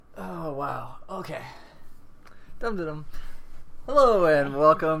Oh, wow. Okay. Dum-dum. Hello, and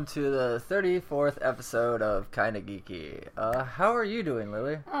welcome to the 34th episode of Kinda Geeky. How are you doing,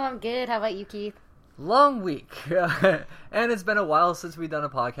 Lily? Oh, I'm good. How about you, Keith? Long week. And it's been a while since we've done a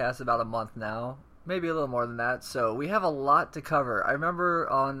podcast, about a month now. Maybe a little more than that. So we have a lot to cover. I remember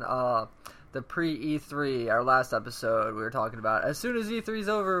on the pre-E3, our last episode, we were talking about, as soon as E3's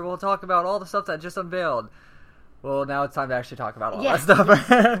over, we'll talk about all the stuff that just unveiled. Well, now it's time to actually talk about all that stuff.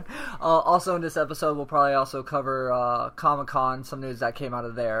 Also, in this episode, we'll probably also cover Comic-Con, some news that came out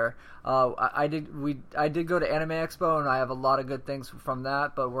of there. I did go to Anime Expo, and I have a lot of good things from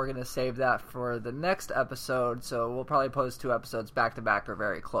that, but we're going to save that for the next episode, so we'll probably post 2 episodes back-to-back or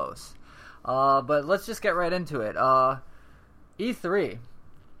very close. But let's just get right into it. E3.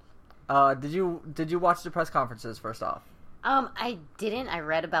 Did you watch the press conferences, first off? I didn't. I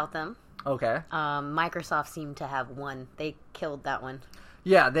read about them. Okay. Microsoft seemed to have one. They killed that one.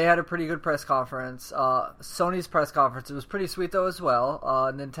 Yeah, they had a pretty good press conference. Sony's press conference, it was pretty sweet, though, as well.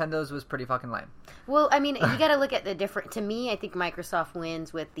 Nintendo's was pretty fucking lame. Well, I mean, you gotta look at the different... To me, I think Microsoft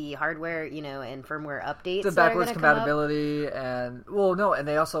wins with the hardware, and firmware updates. The backwards compatibility, and... Well, no, and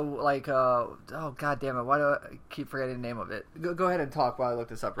they also, oh, god damn it, why do I keep forgetting the name of it? Go ahead and talk while I look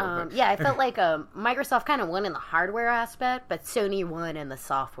this up real quick. Yeah, I felt like Microsoft kind of won in the hardware aspect, but Sony won in the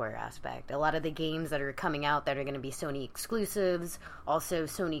software aspect. A lot of the games that are coming out that are going to be Sony exclusives, also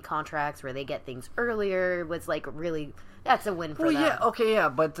Sony contracts where they get things earlier, was really... That's a win for them. Yeah, okay, yeah,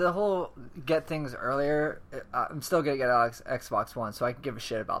 but the whole get things earlier, I'm still going to get an Xbox One, so I can give a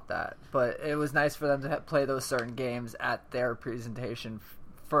shit about that. But it was nice for them to play those certain games at their presentation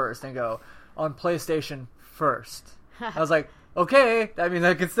first and go, on PlayStation first. I was like, okay, I mean,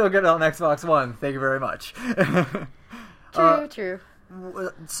 I can still get it on Xbox One. Thank you very much. True.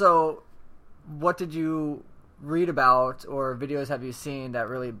 So, what did you read about or videos have you seen that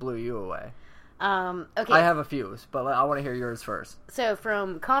really blew you away? Okay. I have a few, but I want to hear yours first. So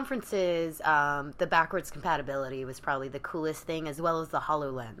from conferences, the backwards compatibility was probably the coolest thing, as well as the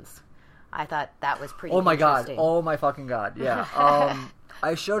HoloLens. I thought that was pretty interesting. Oh my fucking god, yeah.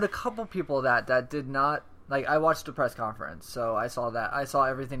 I showed a couple people that did not, I watched the press conference, so I saw that. I saw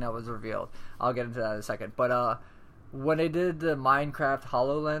everything that was revealed. I'll get into that in a second. But when they did the Minecraft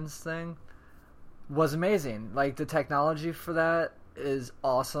HoloLens thing, was amazing. The technology for that is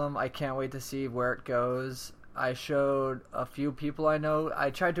awesome. I can't wait to see where it goes. I showed a few people I know. I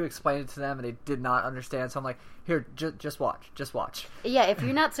tried to explain it to them, and they did not understand. So I'm like, here, just watch. Yeah, if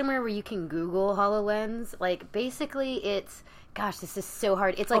you're not somewhere where you can Google HoloLens, basically it's... Gosh, this is so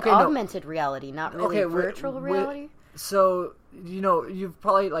hard. It's augmented reality, not really virtual reality. So, you've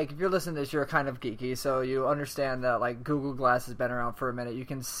probably, if you're listening to this, you're kind of geeky, so you understand that, Google Glass has been around for a minute. You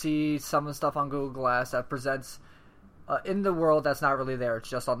can see some of the stuff on Google Glass that presents in the world that's not really there. It's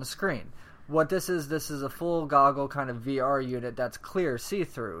just on the screen. What this is a full goggle kind of VR unit that's clear,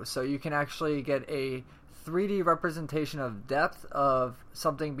 see-through, so you can actually get a 3D representation of depth of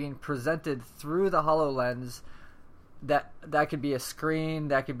something being presented through the HoloLens. That could be a screen,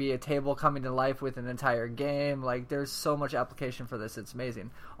 that could be a table coming to life with an entire game. There's so much application for this, it's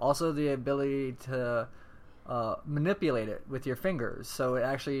amazing. Also, the ability to manipulate it with your fingers, so it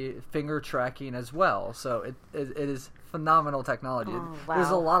actually finger tracking as well. So it is phenomenal technology. Oh, wow. There's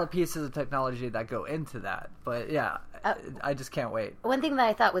a lot of pieces of technology that go into that, but yeah, I just can't wait. One thing that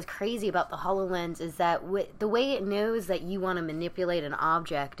I thought was crazy about the HoloLens is that the way it knows that you want to manipulate an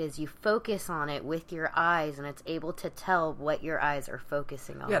object is you focus on it with your eyes, and it's able to tell what your eyes are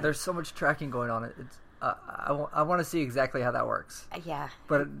focusing on. Yeah, there's so much tracking going on. It's I want to see exactly how that works. Yeah.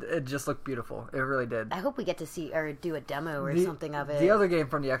 But it just looked beautiful. It really did. I hope we get to see or do a demo or something of it. The other game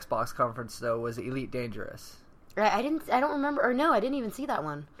from the Xbox conference, though, was Elite Dangerous. Right, I don't remember, or no, I didn't even see that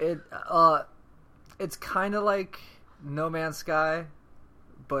one. It's kind of like No Man's Sky,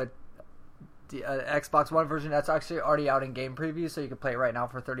 but the Xbox One version, that's actually already out in game preview, so you can play it right now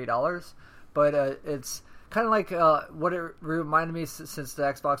for $30. But it's kind of like what it reminded me, since the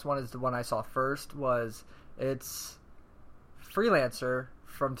Xbox One is the one I saw first, was it's Freelancer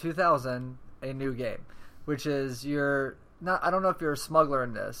from 2000, a new game, which is I don't know if you're a smuggler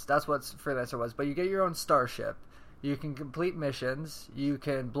in this. That's what Freelancer was. But you get your own starship. You can complete missions. You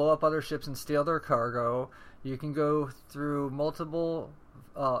can blow up other ships and steal their cargo. You can go through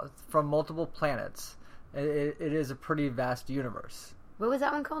from multiple planets. It is a pretty vast universe. What was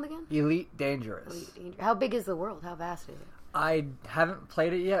that one called again? Elite Dangerous. How big is the world? How vast is it? I haven't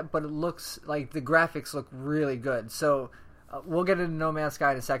played it yet, but it looks like the graphics look really good. So we'll get into No Man's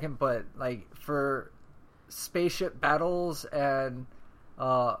Sky in a second, but for spaceship battles and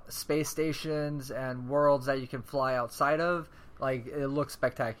space stations and worlds that you can fly outside of, Like, it looks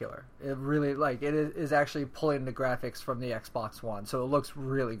spectacular. It really, like, it is actually pulling the graphics from the Xbox One, so it looks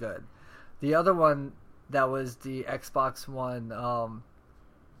really good. The other one that was the Xbox One, not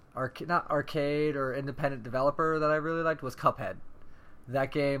arcade or independent developer that I really liked was Cuphead.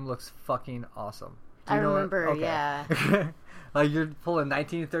 That game looks fucking awesome. I remember, okay. Yeah. Like, you're pulling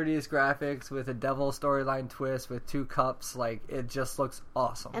 1930s graphics with a devil storyline twist with 2 cups. Like, it just looks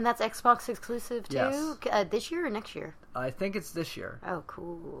awesome. And that's Xbox exclusive, too? Yes. This year or next year? I think it's this year. Oh,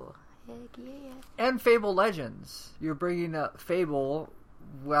 cool. Heck yeah. And Fable Legends. You're bringing up Fable,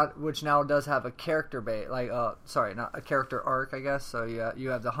 which now does have a character base. Like, sorry, not a character arc, I guess. So you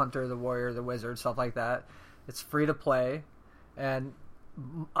have the hunter, the warrior, the wizard, stuff like that. It's free to play. And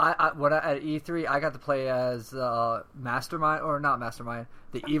at E3, I got to play as Mastermind, or not Mastermind,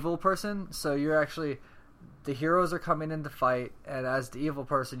 the evil person. So you're actually, the heroes are coming in to fight, and as the evil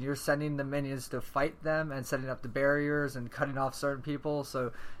person, you're sending the minions to fight them and setting up the barriers and cutting off certain people.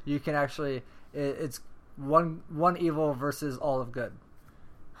 So you can actually, it's one evil versus all of good.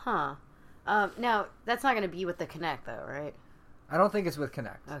 Huh. Now, that's not going to be with the Kinect, though, right? I don't think it's with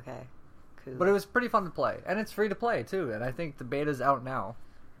Kinect. Okay. Cool. But it was pretty fun to play. And it's free to play, too. And I think the beta's out now.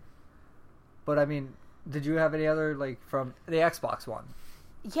 But, I mean, did you have any other, like, from the Xbox One?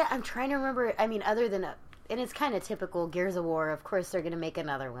 Yeah, I'm trying to remember. I mean, other than... and it's kind of typical Gears of War. Of course, they're going to make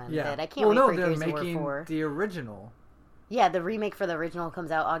another one. Yeah. But I can't wait for Gears of War 4. Well, no, they're making the original. Yeah, the remake for the original comes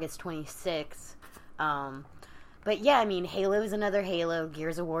out August 26th. But, yeah, I mean, Halo is another Halo.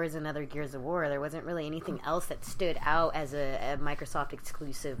 Gears of War is another Gears of War. There wasn't really anything else that stood out as a Microsoft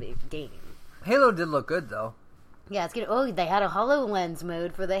exclusive game. Halo did look good, though. Yeah, it's good. Oh, they had a HoloLens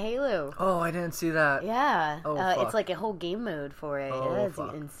mode for the Halo. Oh, I didn't see that. Yeah. It's like a whole game mode for it. That's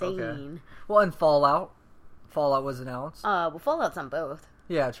insane. Okay. Well, and Fallout. Fallout was announced. Well, Fallout's on both.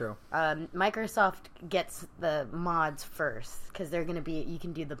 Yeah, true. Microsoft gets the mods first, because they're going to be, you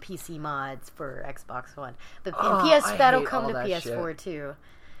can do the PC mods for Xbox One. That'll come to PS4 shit. Too.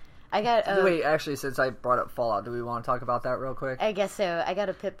 I got wait, actually, since I brought up Fallout, do we want to talk about that real quick? I guess so. I got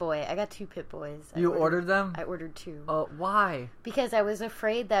a Pip-Boy. I got 2 Pip-Boys. You ordered them? I ordered 2. Why? Because I was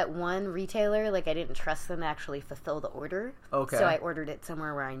afraid that one retailer, like, I didn't trust them to actually fulfill the order. Okay. So I ordered it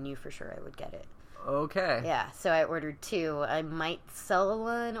somewhere where I knew for sure I would get it. Okay. Yeah, so I ordered 2. I might sell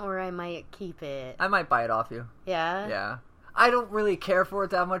one, or I might keep it. I might buy it off you. Yeah? Yeah. I don't really care for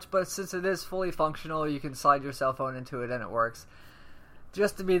it that much, but since it is fully functional, you can slide your cell phone into it and it works.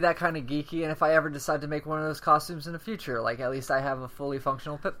 Just to be that kind of geeky, and if I ever decide to make one of those costumes in the future, like, at least I have a fully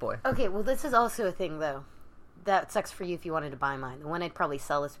functional Pip-Boy. Okay, well, this is also a thing, though. That sucks for you if you wanted to buy mine. The one I'd probably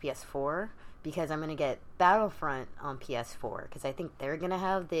sell is PS4, because I'm going to get Battlefront on PS4, because I think they're going to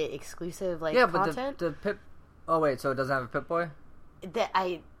have the exclusive, like, content. But the Pip... Oh, wait, so it doesn't have a Pip-Boy?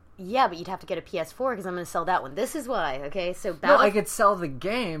 Yeah, but you'd have to get a PS4 because I'm going to sell that one. This is why, okay? So No, I could sell the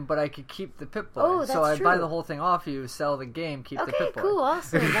game, but I could keep the Pip-Boy. Oh, that's so I'd true. buy the whole thing off you, sell the game, keep the Pip-Boy. Okay, cool,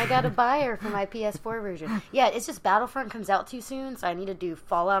 awesome. I got a buyer for my PS4 version. Yeah, it's just Battlefront comes out too soon, so I need to do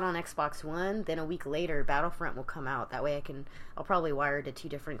Fallout on Xbox One. Then a week later, Battlefront will come out. That way I'll probably wire to 2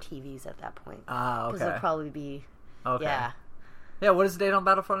 different TVs at that point. Ah, okay. Because it'll probably be... Okay. Yeah. Yeah, what is the date on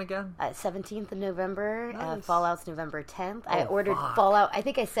Battlefront again? 17th of November. Nice. Fallout's November 10th. I ordered Fallout. I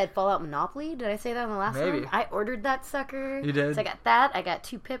think I said Fallout Monopoly. Did I say that on the last one? I ordered that sucker. You did? So I got that. I got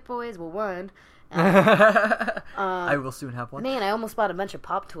 2 Pip-Boys. Well, one. I will soon have one. Man, I almost bought a bunch of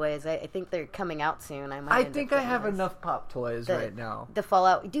Pop Toys. I think they're coming out soon. I think I have enough Pop Toys right now. The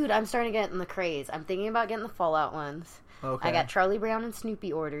Fallout. Dude, I'm starting to get in the craze. I'm thinking about getting the Fallout ones. Okay. I got Charlie Brown and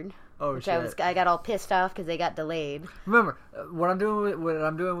Snoopy ordered. Oh, which shit. I got all pissed off because they got delayed. Remember, what I'm doing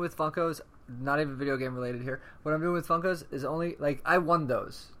with Funkos, not even video game related here. What I'm doing with Funkos is only, like, I won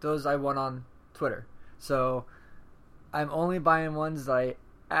those. Those I won on Twitter. So I'm only buying ones that I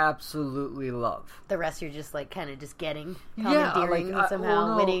absolutely love. The rest you're just, like, kind of just getting, commandeering, and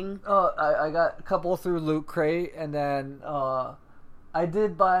somehow winning. I got a couple through Loot Crate, and then I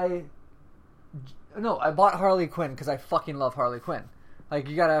did buy... No, I bought Harley Quinn because I fucking love Harley Quinn. Like,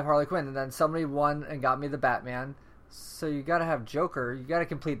 you gotta have Harley Quinn, and then somebody won and got me the Batman. So you gotta have Joker. You gotta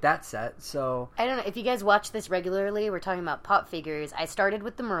complete that set, so... I don't know. If you guys watch this regularly, we're talking about pop figures. I started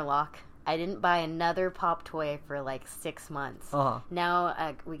with the Murloc. I didn't buy another pop toy for, like, 6 months.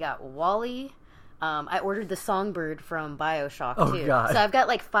 Now, we got Wally. I ordered the Songbird from BioShock, too. God. So I've got,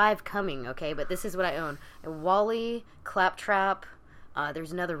 like, 5 coming, okay? But this is what I own. Wally, Claptrap,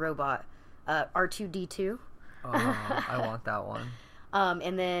 there's another robot, R2-D2. I want that one.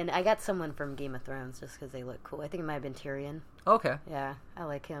 And then I got someone from Game of Thrones just because they look cool. I think it might have been Tyrion. Okay. Yeah, I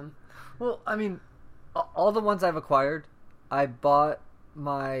like him. Well, I mean, all the ones I've acquired, I bought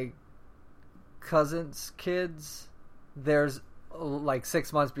my cousin's kids. There's like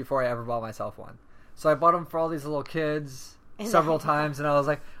 6 months before I ever bought myself one. So I bought them for all these little kids several times, and I was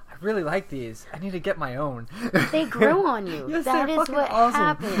like, I really like these. I need to get my own. They grow on you. Yes, that is what awesome.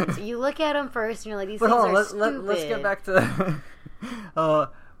 happens. You look at them first, and you're like, these things are stupid. Let's get back to...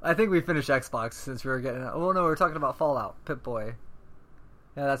 I think we finished Xbox since we were getting... Oh, no, we were talking about Fallout. Pip-Boy.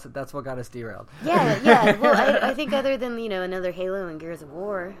 Yeah, that's what got us derailed. Yeah. Well, I think other than, another Halo and Gears of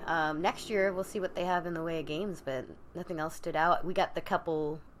War, next year we'll see what they have in the way of games, but nothing else stood out. We got the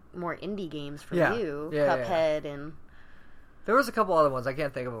couple more indie games from you, Cuphead and... There was a couple other ones. I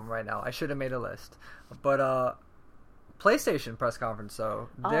can't think of them right now. I should have made a list. But, PlayStation press conference, so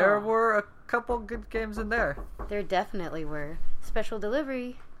there were a couple good games in there. There definitely were. Special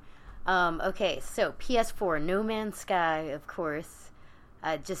delivery. Okay, so PS4, No Man's Sky, of course.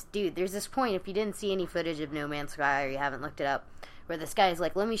 Dude, there's this point, if you didn't see any footage of No Man's Sky or you haven't looked it up, where this guy's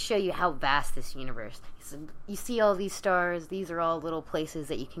like, let me show you how vast this universe is. You see all these stars, these are all little places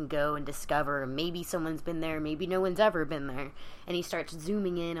that you can go and discover. Maybe someone's been there, maybe no one's ever been there. And he starts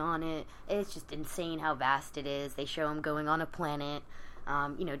zooming in on it. It's just insane how vast it is. They show him going on a planet,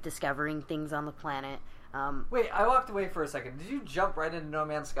 discovering things on the planet. Wait, I walked away for a second. Did you jump right into No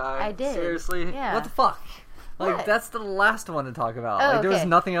Man's Sky? I did. Seriously? Yeah. What the fuck? Like, what? That's the last one to talk about. Oh, like, there was okay.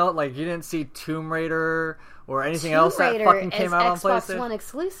 nothing else. Like, you didn't see Tomb Raider or anything else that fucking came out on PlayStation? Xbox One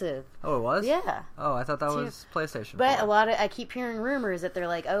exclusive. Oh, it was? Yeah. Oh, I thought that was PlayStation. But I keep hearing rumors that they're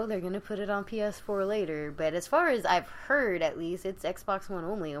like, oh, they're going to put it on PS4 later. But as far as I've heard, at least, it's Xbox One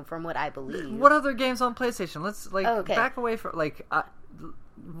only, from what I believe. What other games on PlayStation? Let's, okay. back away from,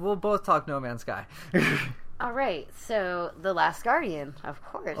 we'll both talk No Man's Sky. All right, so The Last Guardian, of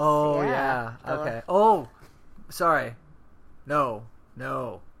course. Oh, yeah. Okay. Oh, sorry. No.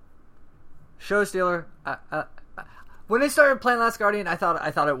 Show Stealer. When they started playing Last Guardian, I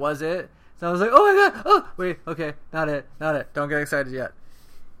thought it was it. So I was like, oh my god. Oh, wait. Okay, not it. Don't get excited yet.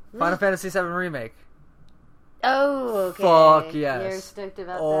 Final Fantasy VII Remake. Oh, okay. Fuck yes. You're stoked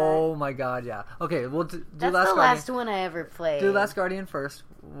about that. Oh my god, yeah. Okay, we'll do That's Last the Guardian. last one I ever played. Do Last Guardian first.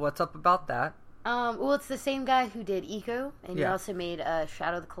 What's up about that? Well, it's the same guy who did Eco, and he also made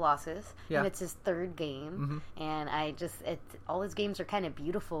Shadow of the Colossus, and it's his third game. And all his games are kind of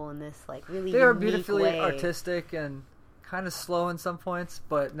beautiful in this really they are unique beautifully way. artistic and kind of slow in some points,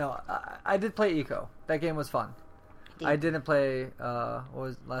 but no, I did play Eco. That game was fun. I didn't play what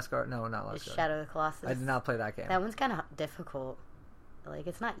was Last Guard? No, not Last Guard. Shadow of the Colossus. I did not play that game. That one's kind of difficult.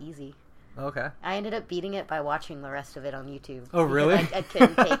 It's not easy. Okay. I ended up beating it by watching the rest of it on YouTube. Oh, really? I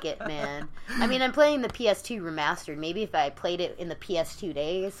couldn't take it, man. I mean, I'm playing the PS2 remastered. Maybe if I played it in the PS2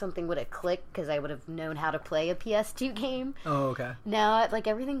 days, something would have clicked because I would have known how to play a PS2 game. Oh, okay. Now,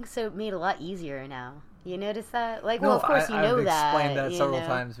 everything's made a lot easier now. You notice that? Of course you know that. I've explained that several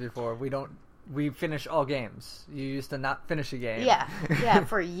times before. We finish all games. You used to not finish a game. Yeah,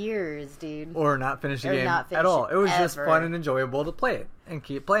 for years, dude. Or not finish a game at all. It was just fun and enjoyable to play it and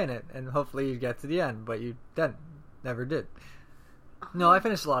keep playing it, and hopefully you get to the end, but you never did. No, I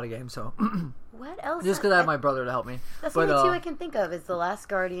finished a lot of games, so... What else? Just because I have my brother to help me. That's the only two I can think of is The Last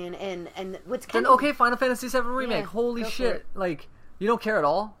Guardian and what's kind of... Okay, Final Fantasy VII Remake. Yeah, holy shit. You don't care at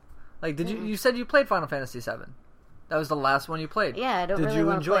all? Did you said you played Final Fantasy VII. That was the last one you played. Yeah, I don't really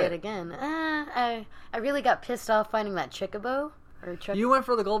want to play it again. I really got pissed off finding that Chocobo. You went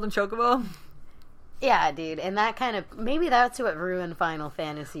for the Golden Chocobo? Yeah, dude, and that maybe that's what ruined Final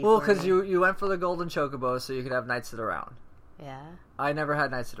Fantasy. Well, because you went for the Golden Chocobo so you could have Knights of the Round. Yeah. I never had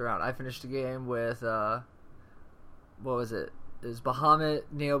Knights of the Round. I finished the game with, what was it? It was Bahamut,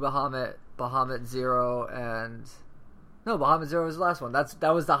 Neo Bahamut, Bahamut Zero, and... No, Bahamut Zero was the last one.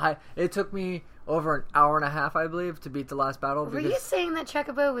 That was the high... It took me over an hour and a half, I believe, to beat the last battle. Were you saying that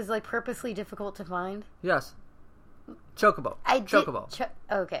Chocobo was purposely difficult to find? Yes. Chocobo. Chocobo.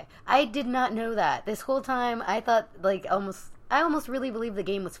 Okay. I did not know that. This whole time, I thought, I almost really believed the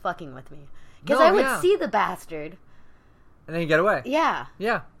game was fucking with me. Because I would see the bastard. And then you get away. Yeah.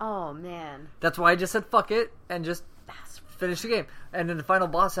 Yeah. Oh, man. That's why I just said fuck it and just finish the game. And then the final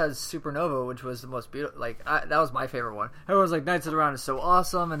boss has Supernova, which was the most beautiful. That was my favorite one. Everyone's like, Knights of the Round is so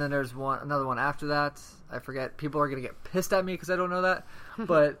awesome. And then there's another one after that. I forget. People are going to get pissed at me because I don't know that.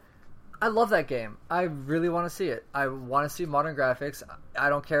 But I love that game. I really want to see it. I want to see modern graphics. I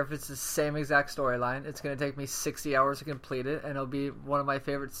don't care if it's the same exact storyline. It's going to take me 60 hours to complete it. And it'll be one of my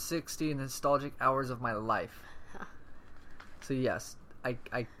favorite 60 nostalgic hours of my life. So yes,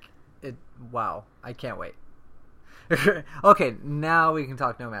 wow. I can't wait. Okay, now we can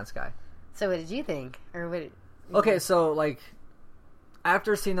talk No Man's Sky. So what did you think? Okay, so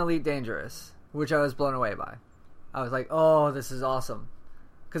after seeing Elite Dangerous, which I was blown away by, I was like, oh, this is awesome.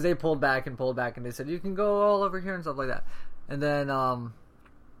 Because they pulled back and they said, you can go all over here and stuff like that. And then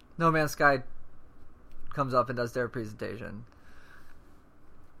No Man's Sky comes up and does their presentation.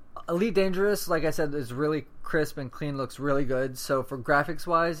 Elite Dangerous, like I said, is really crisp and clean, looks really good. So for graphics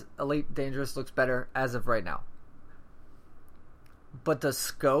wise, Elite Dangerous looks better as of right now. But the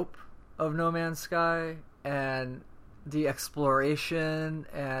scope of No Man's Sky and the exploration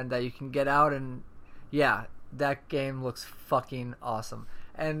and that you can get out and that game looks fucking awesome.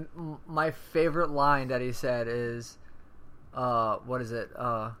 And my favorite line that he said is what is it?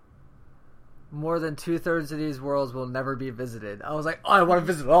 More than 2/3 of these worlds will never be visited. I was like, oh, I want to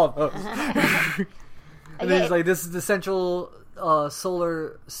visit all of those. And he's like, this is the central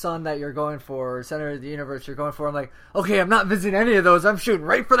solar sun that you're going for, center of the universe you're going for. I'm like, okay, I'm not visiting any of those. I'm shooting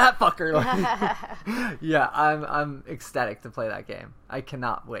right for that fucker. Like, yeah, I'm ecstatic to play that game. I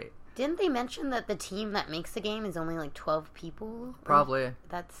cannot wait. Didn't they mention that the team that makes the game is only like 12 people? Probably.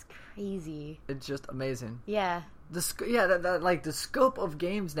 That's crazy. It's just amazing. Yeah. Like the scope of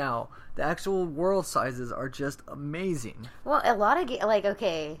games now, the actual world sizes are just amazing. Well, a lot of a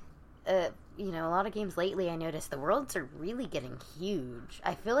lot of games lately, I noticed the worlds are really getting huge.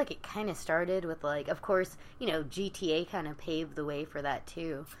 I feel like it kind of started with of course, GTA kind of paved the way for that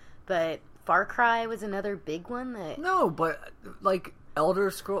too. But Far Cry was another big one that. No, but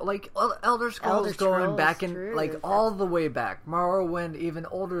Elder Scrolls going back in all the way back. Morrowind even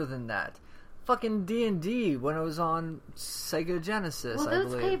older than that. Fucking D&D when it was on Sega Genesis, I believe. Well,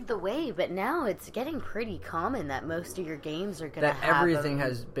 those paved the way, but now it's getting pretty common that most of your games are going to have everything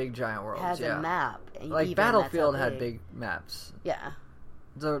has big giant worlds. Has a map. Like Battlefield had big maps. Yeah.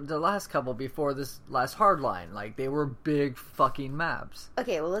 The last couple before this last Hardline, they were big fucking maps.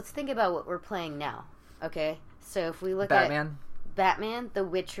 Okay, well, let's think about what we're playing now. Okay, so if we look at Batman, The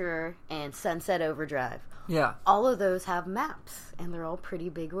Witcher, and Sunset Overdrive. Yeah. All of those have maps, and they're all pretty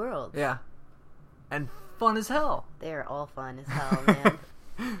big worlds. Yeah. And fun as hell. They're all fun as hell,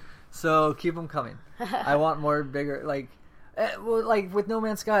 man. So keep them coming. I want more bigger, with No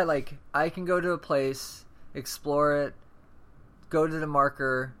Man's Sky, I can go to a place, explore it, go to the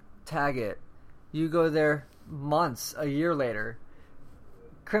marker, tag it. You go there months, a year later.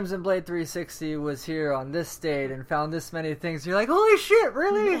 Crimson Blade 360 was here on this date and found this many things. You're like, holy shit,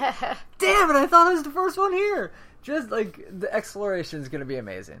 really? Damn it, I thought I was the first one here. Just the exploration is going to be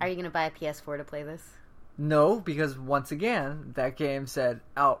amazing. Are you going to buy a PS4 to play this? No, because once again, that game said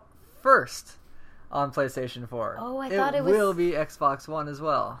out first on PlayStation 4. Oh, I thought it was... It will be Xbox One as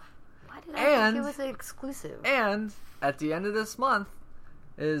well. Why did I think it was an exclusive? And at the end of this month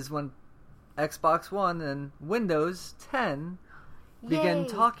is when Xbox One and Windows 10 begin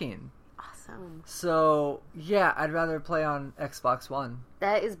talking. Awesome. So, yeah, I'd rather play on Xbox One.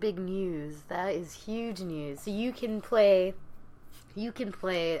 That is big news. That is huge news. So you can play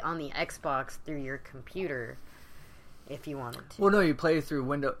on the Xbox through your computer if you wanted to. Well, no, you play through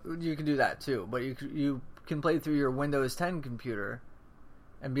Windows. You can do that too, but you can play through your Windows 10 computer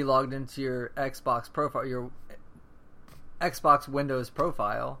and be logged into your Xbox profile, your Xbox Windows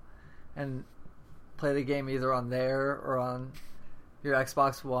profile, and play the game either on there or on your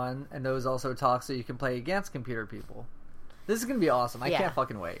Xbox One, and those also talk so you can play against computer people. This is going to be awesome. I can't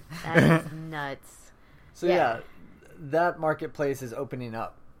fucking wait. That is nuts. So yeah, that marketplace is opening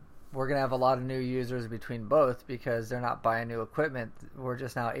up. We're going to have a lot of new users between both because they're not buying new equipment. We're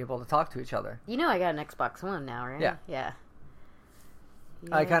just now able to talk to each other. You know I got an Xbox One now, right? Yeah. Yeah.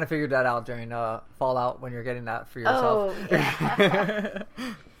 I kind of figured that out during Fallout when you're getting that for yourself. Oh, yeah.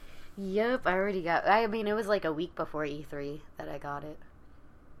 Yep, I already got... I mean, it was a week before E3 that I got it.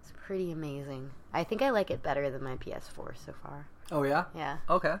 It's pretty amazing. I think I like it better than my PS4 so far. Oh, yeah? Yeah.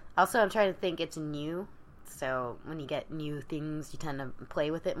 Okay. Also, I'm trying to think it's new, so when you get new things, you tend to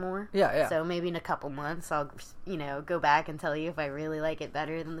play with it more. Yeah, yeah. So maybe in a couple months, I'll, go back and tell you if I really like it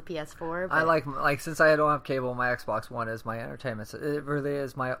better than the PS4. But... I since I don't have cable, my Xbox One is my entertainment system. It really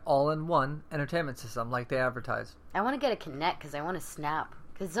is my all-in-one entertainment system, like they advertise. I want to get a Kinect because I want to snap.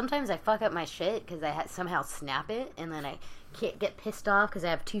 Because sometimes I fuck up my shit because I somehow snap it, and then I can't get pissed off because I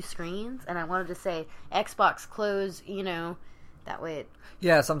have two screens, and I wanted to say Xbox close, that way it...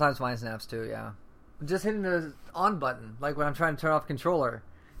 Yeah, sometimes mine snaps too, yeah. Just hitting the on button, like when I'm trying to turn off controller,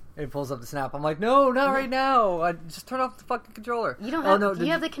 it pulls up the snap. I'm like, no, not right now. I just turn off the fucking controller. You don't have... do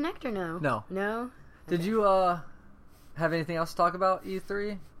you have the Kinect or no? No. No? Did Okay. you have anything else to talk about,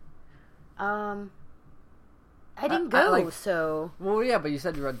 E3? I didn't go, so... Well, yeah, but you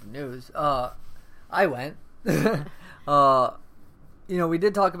said you read the news. I went. We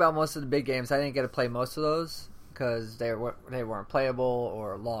did talk about most of the big games. I didn't get to play most of those because they weren't playable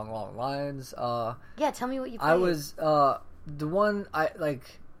or long lines. Yeah, tell me what you played. I was... the one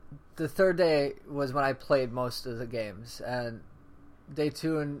the third day was when I played most of the games, and day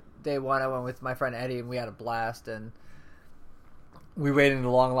 2 and day 1 I went with my friend Eddie, and we had a blast, and we waited in the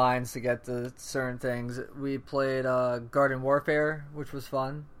long lines to get to certain things. We played Garden Warfare, which was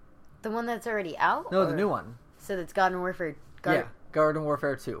fun. The one that's already out? No, the new one. So that's Garden Warfare. Garden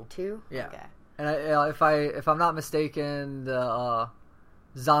Warfare 2. 2? Yeah. Okay. And if I'm not mistaken, the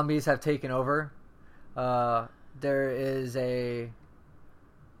zombies have taken over. There is a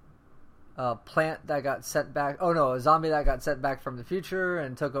plant that got sent back. Oh no, a zombie that got sent back from the future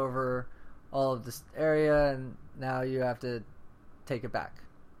and took over all of this area, and now you have to take it back.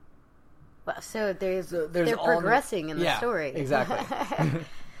 Well, so they're progressing in the story. Exactly.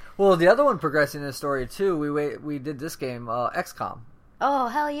 Well, the other one progressing in the story too. We did this game, XCOM. Oh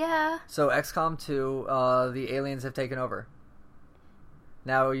hell yeah! So XCOM 2, the aliens have taken over.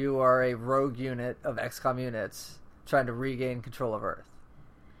 Now you are a rogue unit of XCOM units trying to regain control of Earth.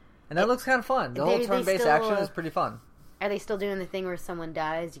 And that looks kind of fun. The whole turn-based action is pretty fun. Are they still doing the thing where someone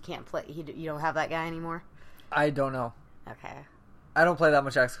dies, you can't play, you don't have that guy anymore? I don't know. Okay. I don't play that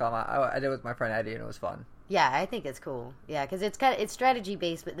much XCOM. I did with my friend Eddie, and it was fun. Yeah, I think it's cool. Yeah, because it's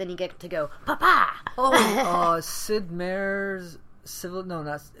strategy-based, but then you get to go, Papa! Oh, Sid Meier's...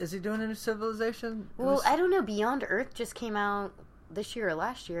 is he doing a new Civilization? Well, I don't know. Beyond Earth just came out this year or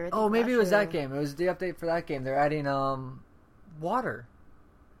last year. Maybe it was that game. It was the update for that game. They're adding water.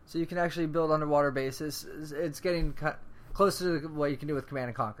 So you can actually build underwater bases. It's getting closer to what you can do with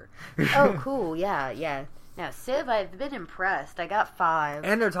Command & Conquer. Oh, cool. Yeah. Now, Civ, I've been impressed. I got 5.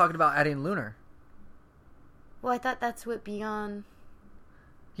 And they're talking about adding Lunar. Well, I thought that's what Beyond...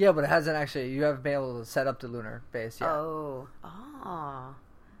 Yeah, but it hasn't actually... You haven't been able to set up the Lunar base yet. Oh.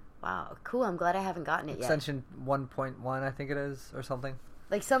 Wow. Cool. I'm glad I haven't gotten it yet. Extension 1.1, I think it is, or something.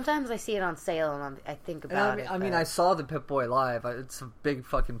 Like, sometimes I see it on sale, and I think about it. I mean, I saw the Pip-Boy live. It's a big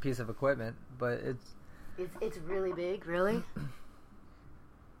fucking piece of equipment, but It's really big, really?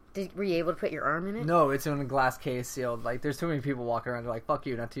 Were you able to put your arm in it? No, it's in a glass case sealed. Like, there's too many people walking around. They're like, fuck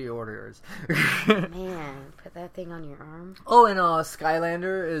you, not till you order yours. Man, put that thing on your arm. Oh, and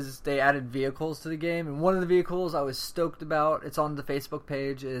Skylander they added vehicles to the game, and one of the vehicles I was stoked about, it's on the Facebook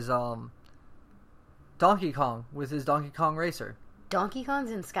page, is Donkey Kong with his Donkey Kong Racer. Donkey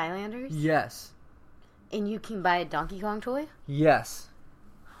Kong's in Skylanders? Yes. And you can buy a Donkey Kong toy? Yes.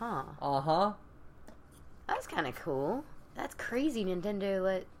 Huh. Uh-huh. That's kind of cool. That's crazy Nintendo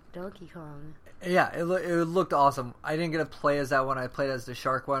let Donkey Kong. Yeah, it looked awesome. I didn't get to play as that one. I played as the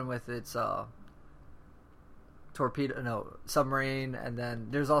shark one with its submarine, and then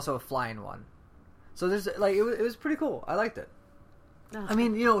there's also a flying one. So there's it was pretty cool. I liked it. Oh. I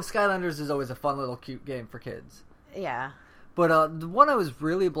mean, Skylanders is always a fun little cute game for kids. Yeah. But the one I was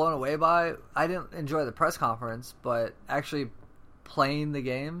really blown away by, I didn't enjoy the press conference, but actually playing the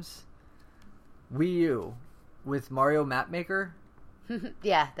games, Wii U with Mario Map Maker.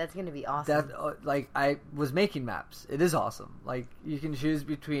 Yeah, that's going to be awesome. I was making maps. It is awesome. Like, you can choose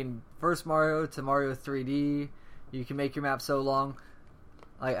between first Mario to Mario 3D. You can make your map so long.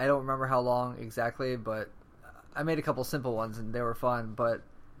 I don't remember how long exactly, but I made a couple simple ones and they were fun. But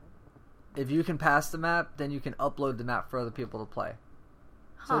if you can pass the map, then you can upload the map for other people to play.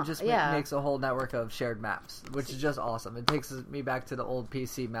 So it just makes a whole network of shared maps, which is just awesome. It takes me back to the old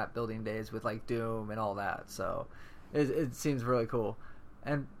PC map building days with like Doom and all that. So it seems really cool.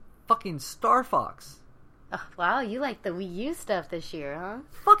 And fucking Star Fox. Oh, wow, you like the Wii U stuff this year, huh?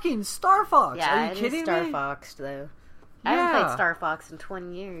 Fucking Star Fox. Yeah, are you kidding me? Star Fox though. I haven't played Star Fox in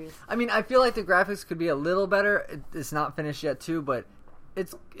 20 years. I mean, I feel like the graphics could be a little better. It's not finished yet too, but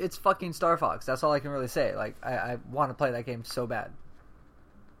it's fucking Star Fox. That's all I can really say. Like, I want to play that game so bad.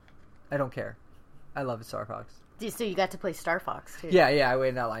 I don't care. I love Star Fox. So you got to play Star Fox too? Yeah, I waited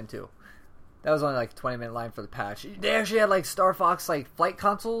in that line too. That was only like a 20-minute line for the patch. They actually had like Star Fox like flight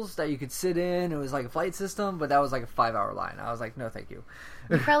consoles that you could sit in. It was like a flight system, but that was like a 5-hour line. I was like, no, thank you.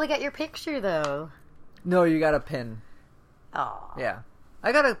 You probably got your picture though. No, you got a pin. Oh. Yeah,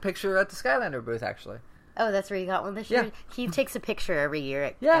 I got a picture at the Skylander booth actually. Oh, that's where you got one this year? Yeah. He takes a picture every year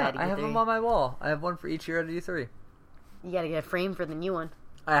at I E3. have them on my wall. I have one for each year at E3. You gotta get a frame for the new one.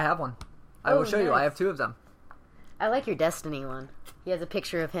 I have one. I will show you. I have 2 of them. I like your Destiny one. He has a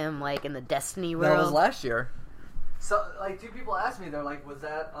picture of him, like, in the Destiny world. That was last year. So, like, 2 people asked me, they're like, was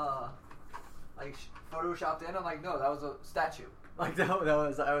that, like, photoshopped in? I'm like, no, that was a statue. Like, that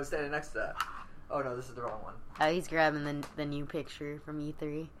was, I was standing next to that. Oh, no, this is the wrong one. Oh, he's grabbing the new picture from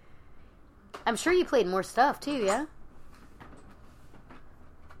E3. I'm sure you played more stuff, too, yeah?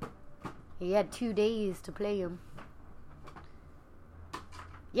 You had 2 days to play them.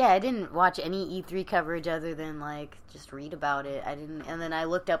 Yeah, I didn't watch any E3 coverage other than, like, just read about it. And then I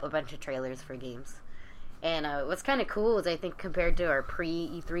looked up a bunch of trailers for games. And what's kind of cool is I think compared to our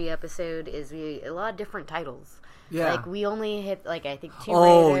pre-E3 episode is a lot of different titles. Yeah. Like, we only hit, like, I think Tomb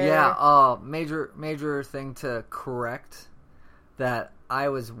Raider. Raider. Yeah. Major thing to correct that I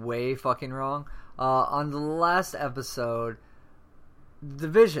was way fucking wrong. On the last episode,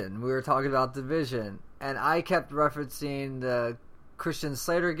 Division, we were talking about Division, and I kept referencing the Christian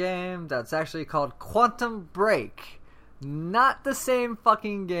Slater game that's actually called Quantum Break. Not the same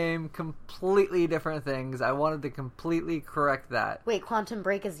fucking game, completely different things. I wanted to completely correct that. Wait, Quantum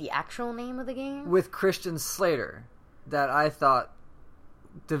Break is the actual name of the game? With Christian Slater, that I thought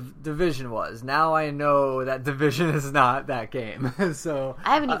Division was. Now I know that Division is not that game. So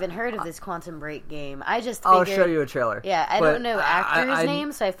I haven't even heard of this Quantum Break game. I just figured... I'll show you a trailer. Yeah, I don't know actors'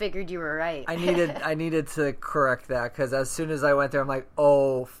 names, so I figured you were right. I needed to correct that, because as soon as I went there, I'm like,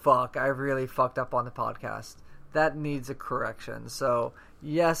 oh, fuck, I really fucked up on the podcast. That needs a correction. So,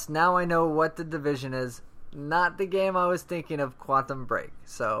 yes, now I know what the Division is. Not the game I was thinking of, Quantum Break.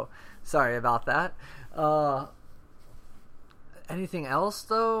 So, sorry about that. Anything else,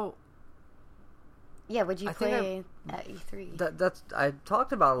 though? Yeah, what'd you play at E3? That's I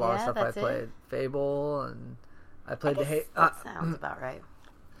talked about a lot of stuff I played. Fable, and I played that sounds about right.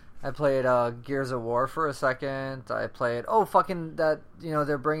 I played Gears of War for a second. I played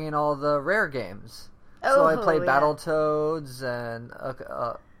they're bringing all the Rare games. So I played Battletoads and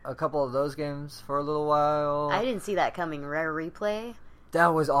a couple of those games for a little while. I didn't see that coming. Rare Replay.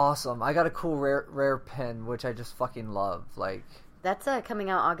 That was awesome. I got a cool rare pin, which I just fucking love. Like, that's coming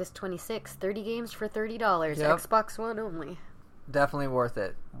out August 26th. 30 games for $30. Yep. Xbox One only. Definitely worth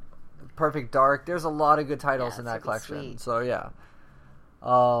it. Perfect Dark. There's a lot of good titles in that collection. Sweet. So yeah.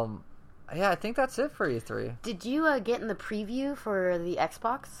 I think that's it for E3. Did you get in the preview for the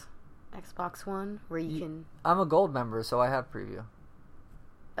Xbox One, where you can... I'm a gold member, so I have preview.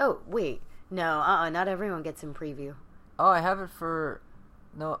 Oh, wait. No, not everyone gets in preview. Oh, I have it for...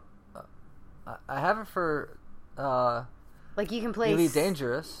 No, I have it for... like, you can play... Elite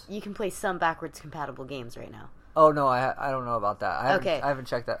Dangerous. You can play some backwards compatible games right now. Oh, no, I don't know about that. I haven't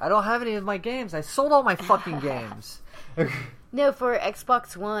checked that. I don't have any of my games. I sold all my fucking games. No, for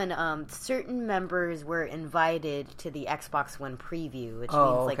Xbox One, certain members were invited to the Xbox One preview, which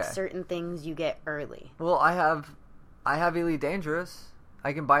means like certain things you get early. Well, I have Elite Dangerous.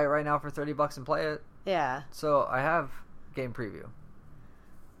 I can buy it right now for $30 and play it. Yeah. So I have game preview.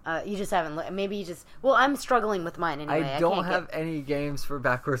 You just haven't looked. Maybe you just... Well, I'm struggling with mine anyway. I don't have any games for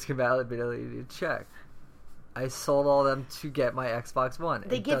backwards compatibility to check. I sold all them to get my Xbox One.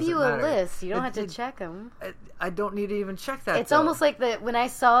 They give you a list. You don't have to check them. I don't need to even check that. It's almost like when I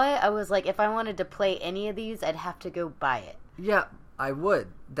saw it, I was like, if I wanted to play any of these, I'd have to go buy it. Yeah, I would.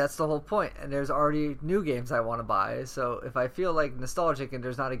 That's the whole point. And there's already new games I want to buy. So if I feel like nostalgic and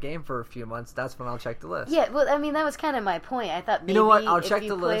there's not a game for a few months, that's when I'll check the list. Yeah, well, I mean, that was kind of my point. I thought maybe I'll check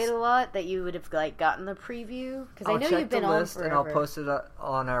the list. If you played a lot, that you would have like gotten the preview. Because I know you've been on forever. And I'll post it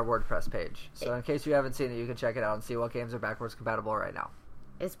on our WordPress page. So in case you haven't seen it, you can check it out and see what games are backwards compatible right now.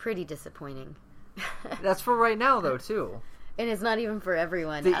 It's pretty disappointing. That's for right now, though, too. And it's not even for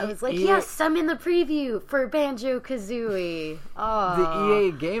everyone. I was like, yes, I'm in the preview for Banjo-Kazooie. Oh. The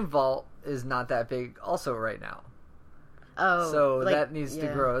EA Game Vault is not that big also right now. Oh. So that needs to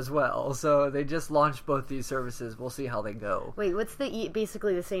grow as well. So they just launched both these services. We'll see how they go. Wait, what's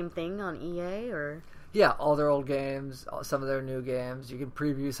basically the same thing on EA, or? Yeah, all their old games, some of their new games. You can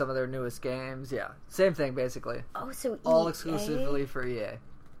preview some of their newest games. Yeah, same thing, basically. Oh, so all exclusively for EA.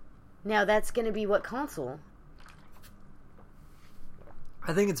 Now that's going to be what console?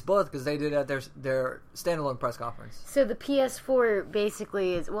 I think it's both, because they did at their standalone press conference. So the PS4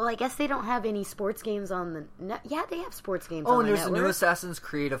 basically is... Well, I guess they don't have any sports games on the... Yeah, they have sports games on the network. Oh, and there's the new Assassin's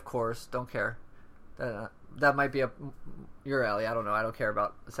Creed, of course. Don't care. That might be up your alley. I don't know. I don't care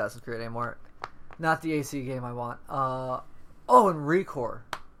about Assassin's Creed anymore. Not the AC game I want. And Recore.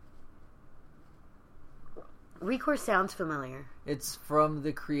 Recore sounds familiar. It's from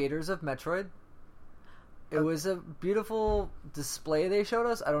the creators of Metroid. It was a beautiful display they showed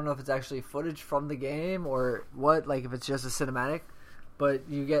us. I don't know if it's actually footage from the game or what, like if it's just a cinematic. But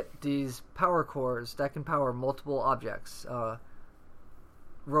you get these power cores that can power multiple objects.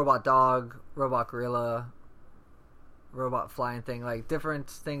 Robot dog, robot gorilla, robot flying thing. Like different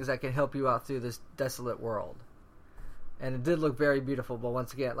things that can help you out through this desolate world. And it did look very beautiful, but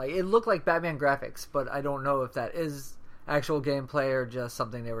once again, like it looked like Batman graphics, but I don't know if that is actual gameplay or just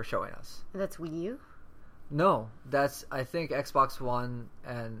something they were showing us. That's Wii U? No, that's I think Xbox One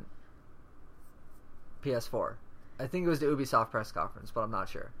and PS4. I think it was the Ubisoft press conference, but I'm not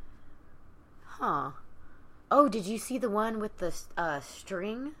sure. Huh. Oh, did you see the one with the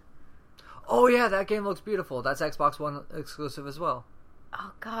string? Oh yeah, that game looks beautiful. That's Xbox One exclusive as well.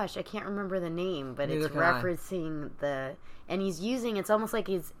 Oh gosh, I can't remember the name, but Neither it's can I. referencing and he's using, it's almost like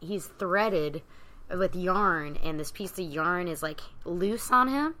he's threaded with yarn, and this piece of yarn is like loose on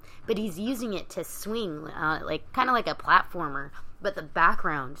him, but he's using it to swing, like kind of like a platformer. But the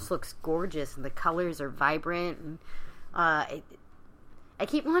background just looks gorgeous, and the colors are vibrant. And, I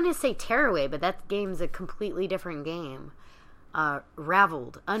keep wanting to say Tearaway, but that game's a completely different game.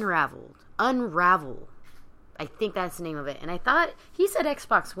 Unravel. I think that's the name of it. And I thought, he said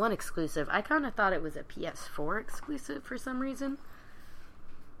Xbox One exclusive. I kind of thought it was a PS4 exclusive for some reason.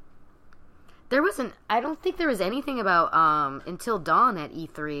 I don't think there was anything about Until Dawn at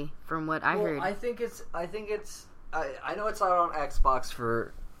E3 from what I heard. I know it's out on Xbox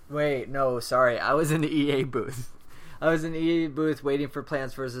for... Wait, no, sorry. I was in the EA booth. I was in the EA booth waiting for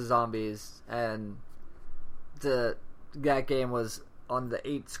Plants vs. Zombies, and that game was on the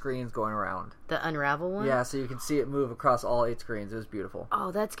 8 screens going around. The Unravel one? Yeah, so you can see it move across all 8 screens. It was beautiful.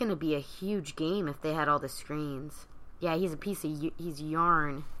 Oh, that's going to be a huge game if they had all the screens. Yeah, he's a piece of... He's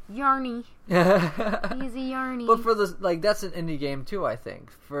yarn. Yarny. He's a yarny. But for the... Like, that's an indie game, too, I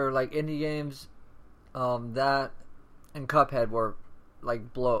think. For, like, indie games, that and Cuphead were,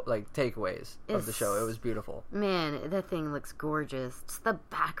 like, takeaways of the show. It was beautiful. Man, that thing looks gorgeous. Just the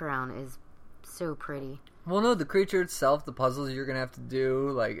background is so pretty. Well, no, the creature itself, the puzzles you're going to have to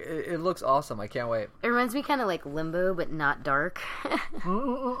do, like, it looks awesome. I can't wait. It reminds me kind of like Limbo, but not dark.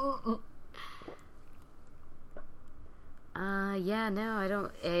 Yeah, no, I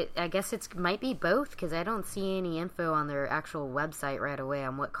don't... I guess it might be both, because I don't see any info on their actual website right away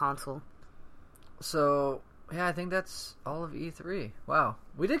on what console. So, yeah, I think that's all of E3. Wow.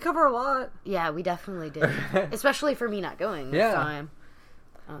 We did cover a lot. Yeah, we definitely did. Especially for me not going this time.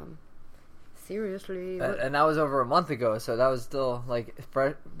 Seriously. And that was over a month ago, so that was still, like,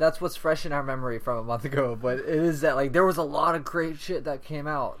 that's what's fresh in our memory from a month ago. But it is that, like, there was a lot of great shit that came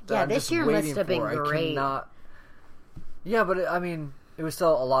out. Yeah, this year must have been great. Yeah, but it was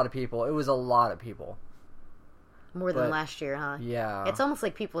still a lot of people. It was a lot of people. More than last year, huh? Yeah. It's almost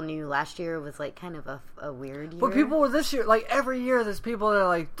like people knew last year was like kind of a weird year. But people were this year, like every year there's people that are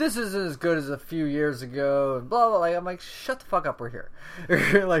like, this isn't as good as a few years ago, and blah, blah, blah. I'm like, shut the fuck up, we're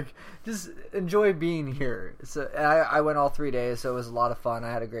here. Like, just enjoy being here. So I went all 3 days, so it was a lot of fun.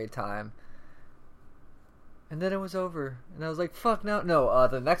 I had a great time. And then it was over. And I was like, fuck no. No,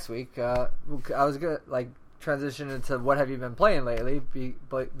 the next week, I was going to, like, transition into what have you been playing lately,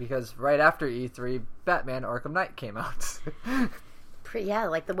 because right after E3, Batman Arkham Knight came out. Yeah,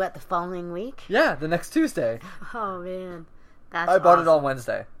 like the following week? Yeah, the next Tuesday. Oh man, I bought it on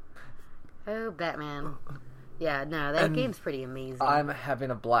Wednesday. Oh, Batman. Yeah, no, that game's pretty amazing. I'm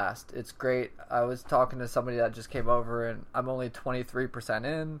having a blast. It's great. I was talking to somebody that just came over, and I'm only 23%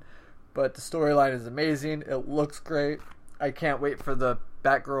 in, but the storyline is amazing. It looks great. I can't wait for the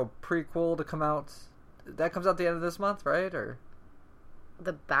Batgirl prequel to come out. That comes out the end of this month, right? Or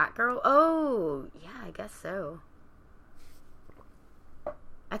the Batgirl? Oh, yeah, I guess so.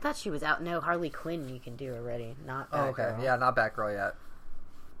 I thought she was out. No, Harley Quinn you can do already, not Batgirl. Oh, okay. Yeah, not Batgirl yet.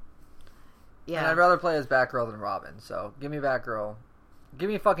 Yeah. And I'd rather play as Batgirl than Robin, so give me Batgirl. Give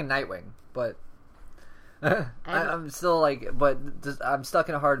me fucking Nightwing, but... I'm still like... I'm stuck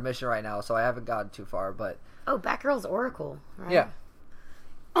in a hard mission right now, so I haven't gotten too far, but... Oh, Batgirl's Oracle, right? Yeah.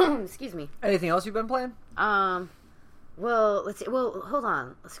 Excuse me. Anything else you've been playing? Well, let's see. Well, hold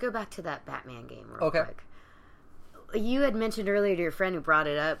on. Let's go back to that Batman game real quick. You had mentioned earlier to your friend who brought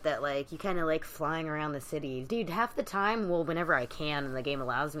it up that, like, you kind of like flying around the city. Dude, half the time, well, whenever I can and the game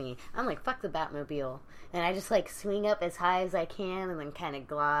allows me, I'm like, fuck the Batmobile. And I just, like, swing up as high as I can and then kind of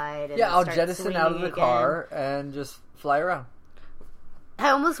glide. And yeah, I'll jettison out of the car and just fly around. I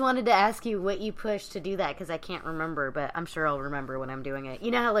almost wanted to ask you what you pushed to do that because I can't remember, but I'm sure I'll remember when I'm doing it.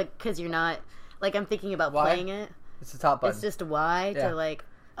 You know how, like, because you're not, like, I'm thinking about playing it. It's the top button. It's just a Y to, like,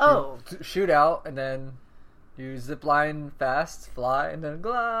 oh. You shoot out, and then you zip line fast, fly, and then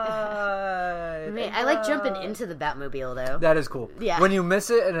glide. I like jumping into the Batmobile, though. That is cool. Yeah. When you miss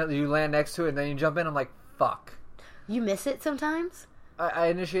it, and you land next to it, and then you jump in, I'm like, fuck. You miss it sometimes? I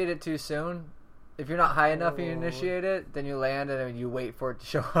initiate it too soon. If you're not high enough and you initiate it, then you land and then you wait for it to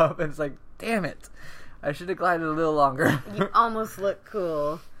show up, and it's like, damn it. I should have glided a little longer. You almost look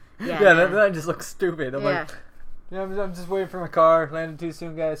cool. Yeah, then I just look stupid. I'm like, I'm just waiting for my car. Landed too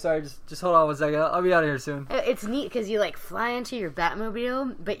soon, guys. Sorry, just hold on 1 second. I'll be out of here soon. It's neat because you, like, fly into your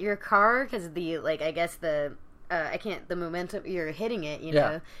Batmobile, but your car, because the, like, I guess the the momentum, you're hitting it, you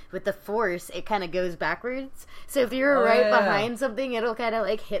know, with the force, it kind of goes backwards. So if you're behind something, it'll kind of,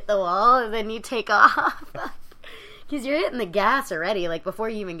 like, hit the wall, and then you take off. Because you're hitting the gas already, like, before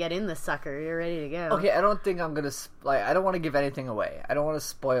you even get in the sucker, you're ready to go. Okay, I don't think I'm gonna, I don't want to give anything away. I don't want to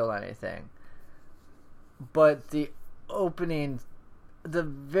spoil anything. But the opening, the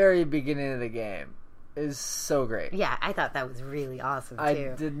very beginning of the game is so great. Yeah, I thought that was really awesome, too.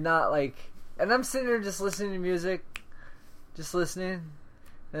 I did not, like... And I'm sitting there just listening to music, just listening,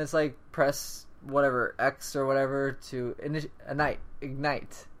 and it's like, press whatever, X or whatever to ignite.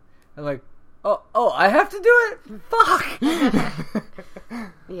 I'm like, oh, I have to do it? Fuck!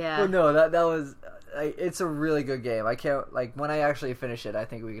 Yeah. But no, that was, it's a really good game. I can't, like, when I actually finish it, I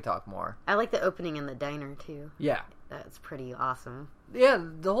think we could talk more. I like the opening in the diner, too. Yeah. That's pretty awesome. Yeah,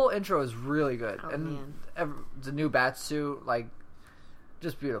 the whole intro is really good. Oh, and man. The new bat suit, like,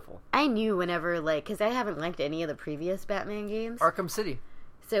 just beautiful. I knew whenever, like, because I haven't liked any of the previous Batman games. Arkham City.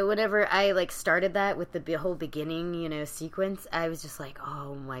 So whenever I, like, started that with the whole beginning, you know, sequence, I was just like,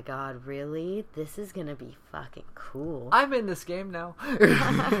 oh my god, really? This is gonna be fucking cool. I'm in this game now.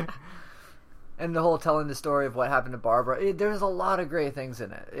 And the whole telling the story of what happened to Barbara. There's a lot of great things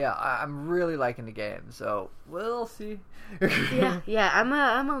in it. Yeah, I'm really liking the game, so we'll see. yeah,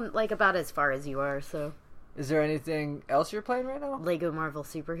 I'm like about as far as you are, so. Is there anything else you're playing right now? Lego Marvel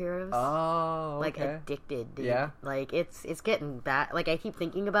Superheroes. Oh, okay. Like, addicted, dude. Yeah? Like, it's getting bad. Like, I keep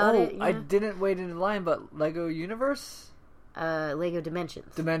thinking about it. You know? I didn't wait in line, but Lego Universe? Lego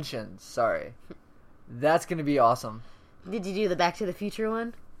Dimensions. Dimensions, sorry. That's going to be awesome. Did you do the Back to the Future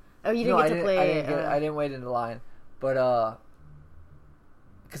one? Oh, you didn't get to play it. I didn't wait in the line. But,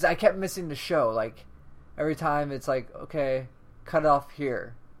 because I kept missing the show. Like, every time it's like, okay, cut off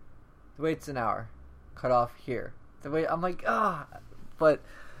here. The wait's an hour. Cut off here. The wait, I'm like, But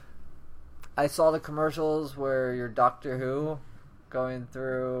I saw the commercials where you're Doctor Who going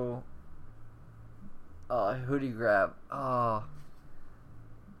through. Who do you grab? Was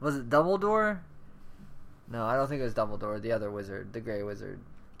it Dumbledore? No, I don't think it was Dumbledore. The other wizard, the Grey Wizard.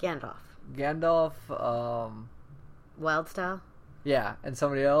 Gandalf. Wild Style? Yeah, and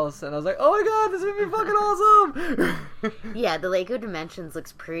somebody else, and I was like, oh my god, this is gonna be fucking awesome! Yeah, the Lego Dimensions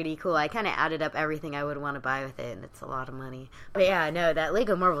looks pretty cool. I kind of added up everything I would want to buy with it, and it's a lot of money. But yeah, no, that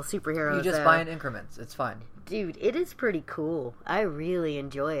Lego Marvel Superheroes... You just buy in increments, it's fine. Dude, it is pretty cool. I really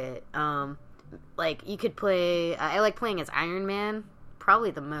enjoy it. Like, you could play... I like playing as Iron Man,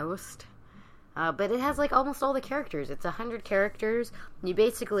 probably the most. But it has, like, almost all the characters. It's 100 characters. You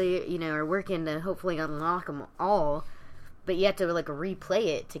basically, you know, are working to hopefully unlock them all. But you have to, like, replay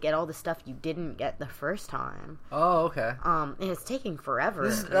it to get all the stuff you didn't get the first time. Oh, okay. And it's taking forever.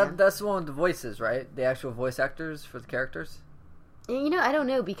 That's the one with the voices, right? The actual voice actors for the characters? You know, I don't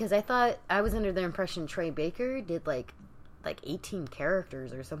know, because I thought I was under the impression Trey Baker did, like 18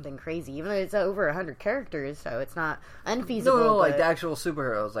 characters or something crazy, even though it's over 100 characters, so it's not unfeasible. No, like the actual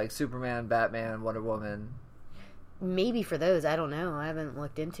superheroes, like Superman, Batman, Wonder Woman. Maybe for those, I don't know. I haven't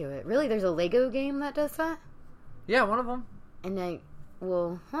looked into it. Really, there's a Lego game that does that? Yeah, one of them. And it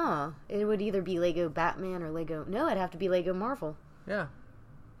would either be Lego Batman or Lego... No, it'd have to be Lego Marvel. Yeah.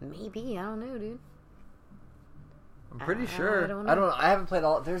 Maybe, I don't know, dude. I'm pretty sure. I don't know. I haven't played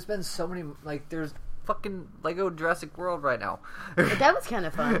all... There's been so many... Like, there's fucking Lego Jurassic World right now. That was kind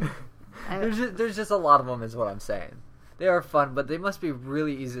of fun. There's just a lot of them, is what I'm saying. They are fun, but they must be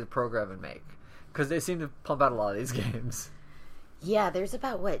really easy to program and make. Because they seem to pump out a lot of these games. Yeah, there's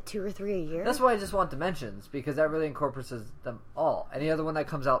about, 2 or 3 a year? That's why I just want Dimensions, because that really incorporates them all. Any other one that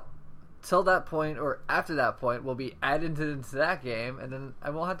comes out till that point or after that point will be added into that game, and then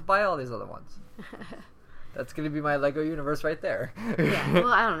I won't have to buy all these other ones. That's going to be my Lego universe right there. Yeah,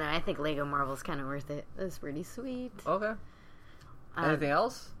 well, I don't know. I think Lego Marvel's kind of worth it. It's pretty sweet. Okay. Anything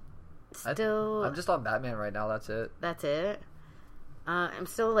else? Still... I'm just on Batman right now, that's it. That's it? I'm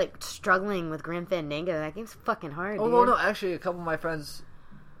still, struggling with Grim Fandango. That game's fucking hard, dude. Well, no, actually, a couple of my friends,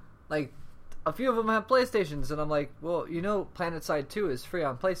 a few of them have PlayStations, and I'm like, well, PlanetSide 2 is free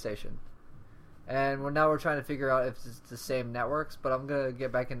on PlayStation. And now we're trying to figure out if it's the same networks, but I'm going to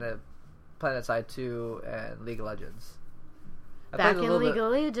get back into PlanetSide 2 and League of Legends. Back in League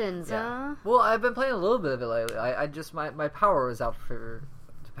of Legends, yeah. huh? Well, I've been playing a little bit of it lately. I just, my power was out for...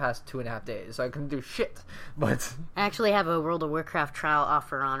 past 2.5 days, so I couldn't do shit. But I actually have a World of Warcraft trial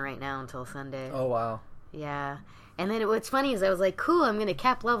offer on right now until Sunday. Oh wow. Yeah. And then what's funny is I was like, cool, I'm gonna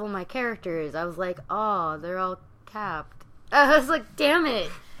cap level my characters. I was like, oh, they're all capped. I was like, damn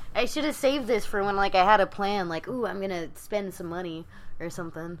it, I should have saved this for when I had a plan, ooh, I'm gonna spend some money or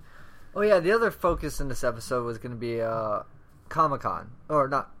something. Oh yeah, the other focus in this episode was gonna be Comic-Con. Or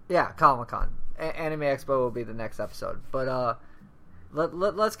not, yeah, Comic-Con. Anime Expo will be the next episode. But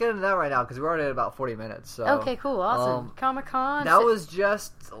let's get into that right now because we're already at about 40 minutes. So, okay, cool, awesome. Comic-Con. That was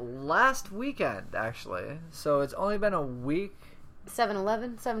just last weekend, actually. So it's only been a week.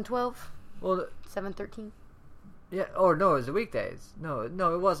 7-11, 7-12, well, 7-13. Yeah. Oh no, it was the weekdays. No,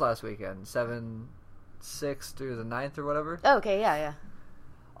 it was last weekend. 7-6 through the 9th or whatever. Oh, okay, yeah.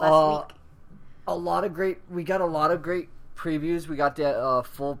 Last week. We got a lot of great previews. We got the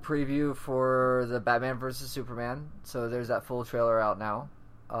full preview for the Batman vs Superman. So there's that full trailer out now.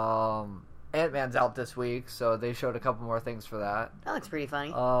 Ant-Man's out this week, so they showed a couple more things for that. That looks pretty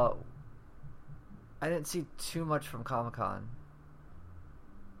funny. I didn't see too much from Comic-Con.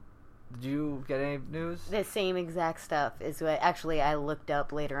 Did you get any news? The same exact stuff is what actually I looked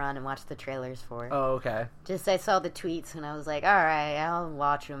up later on and watched the trailers for. Oh, okay. Just I saw the tweets and I was like, all right, I'll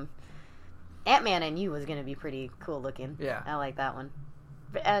watch them. Ant-Man and You was going to be pretty cool looking. Yeah. I like that one.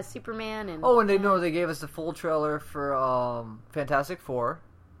 Superman and... Oh, and they gave us the full trailer for Fantastic Four.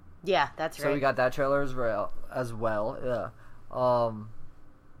 Yeah, that's right. So we got that trailer as well. Yeah.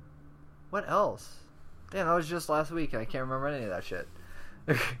 What else? Damn, that was just last week and I can't remember any of that shit.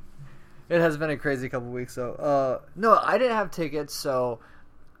 It has been a crazy couple weeks, so... no, I didn't have tickets, so...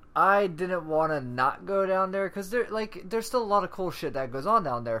 I didn't want to not go down there, because there's still a lot of cool shit that goes on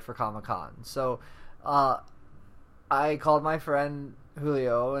down there for Comic-Con. So, I called my friend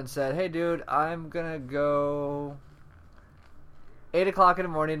Julio and said, hey dude, I'm gonna go 8 o'clock in the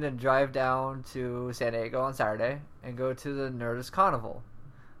morning and drive down to San Diego on Saturday and go to the Nerdist Carnival,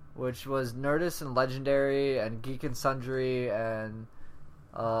 which was Nerdist and Legendary and Geek and Sundry and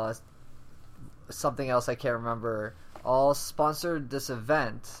something else I can't remember, all sponsored this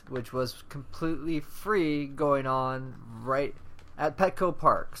event, which was completely free, going on right at Petco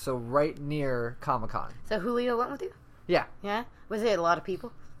Park, so right near Comic-Con. So Julio went with you? Yeah. Yeah? Was it a lot of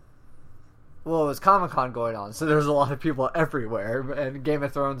people? Well, it was Comic-Con going on, so there's a lot of people everywhere, and Game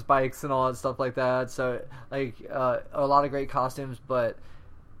of Thrones bikes and all that stuff like that, so, a lot of great costumes, but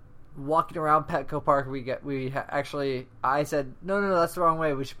walking around Petco Park, I said, no, that's the wrong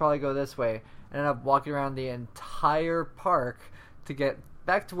way, we should probably go this way. Ended up walking around the entire park to get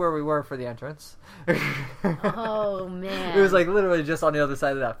back to where we were for the entrance. Oh, man. It was literally just on the other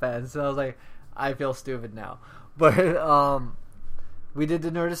side of that fence. So I was like, I feel stupid now. But we did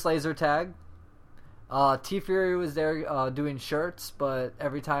the Nerdist laser tag. T-Fury was there doing shirts, but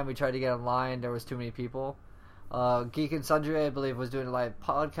every time we tried to get in line, there was too many people. Geek and Sundry, I believe, was doing a live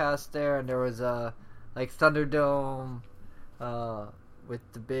podcast there, and there was Thunderdome with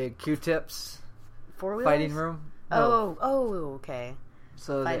the big Q-tips. Fighting room. No. Oh, okay.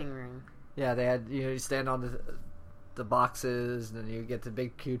 So fighting room. Yeah, they had you stand on the boxes, and then you get the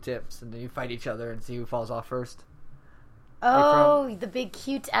big Q-tips, and then you fight each other and see who falls off first. Oh, the big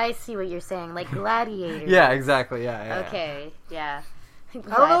cute. I see what you're saying, like gladiators. Yeah, exactly. Yeah. Okay, yeah. I don't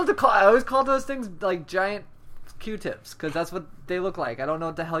know what to call. I always call those things giant Q-tips because that's what they look like. I don't know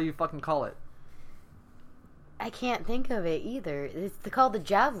what the hell you fucking call it. I can't think of it either. It's called the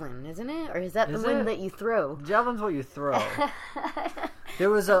javelin, isn't it? Or is that the one that you throw? Javelin's what you throw. There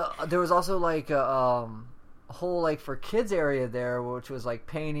was also a whole for kids area there, which was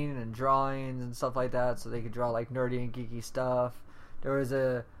painting and drawings and stuff like that, so they could draw nerdy and geeky stuff. There was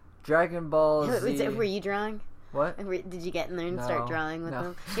a Dragon Ball Z. Were you drawing? What? Did you get in there and start drawing with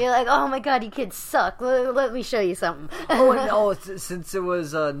them? You're like, oh my god, you kids suck. Let me show you something. Since it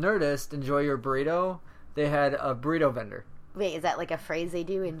was Nerdist, enjoy your burrito. They had a burrito vendor. Wait, is that a phrase they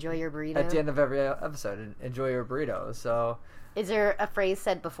do? Enjoy your burrito? At the end of every episode, enjoy your burrito. So, is there a phrase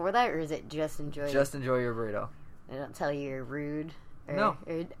said before that, or is it just enjoy? Just enjoy your burrito. They don't tell you you're rude. No.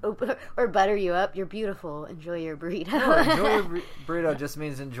 Or butter you up. You're beautiful. Enjoy your burrito. No, enjoy your burrito just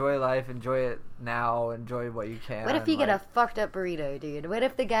means enjoy life. Enjoy it now. Enjoy what you can. What if you get a fucked up burrito, dude? What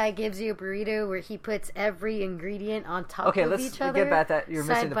if the guy gives you a burrito where he puts every ingredient on top of each other? Okay, let's get back that you're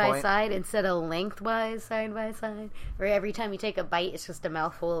missing the point. Side by side instead of lengthwise side by side. Or every time you take a bite, it's just a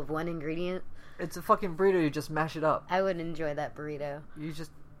mouthful of one ingredient. It's a fucking burrito. You just mash it up. I would enjoy that burrito.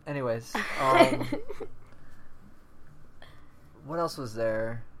 Anyways. What else was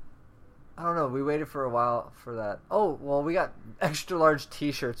there? I don't know. We waited for a while for that. Oh, well, we got extra large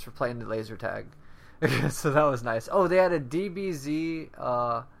T-shirts for playing the laser tag. So that was nice. Oh, they had a DBZ,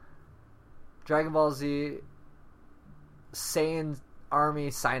 Dragon Ball Z, Saiyan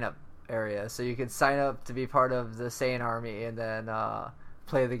Army sign-up area. So you could sign up to be part of the Saiyan Army and then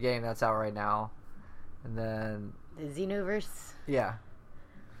play the game that's out right now. And then... the Xenoverse? Yeah.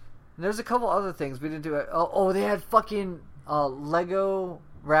 And there's a couple other things. We didn't do it. They had fucking... Lego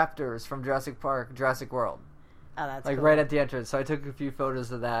Raptors from Jurassic World. Oh, that's like cool. right at the entrance. So I took a few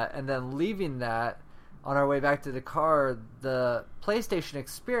photos of that, and then leaving that, on our way back to the car, the PlayStation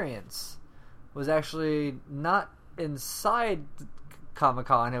Experience was actually not inside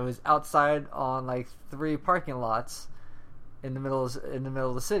Comic-Con. It was outside on like 3 parking lots in the middle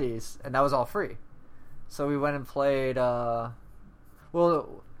of the cities, and that was all free. So we went and played. So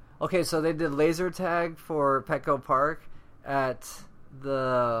they did laser tag for Petco Park at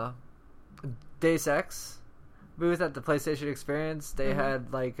the Deus Ex booth at the PlayStation Experience. They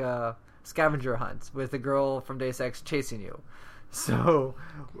had like scavenger hunts with the girl from Deus Ex chasing you. So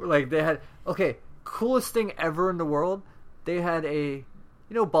like they had coolest thing ever in the world. They had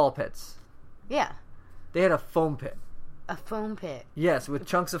ball pits. Yeah. They had a foam pit. A foam pit. Yes, with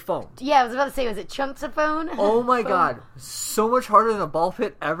chunks of foam. Yeah, I was about to say, was it chunks of foam? Oh my god. So much harder than a ball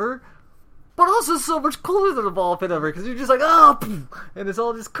pit ever, but also so much cooler than a ball pit ever, because you're just like, and it's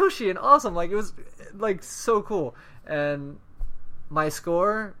all just cushy and awesome. Like, it was, like, so cool. And my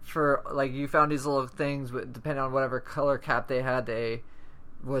score for, like, you found these little things, depending on whatever color cap they had,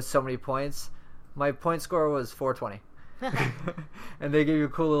 was so many points. My point score was 420. And they gave you a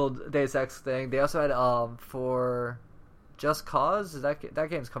cool little Deus Ex thing. They also had, for Just Cause, that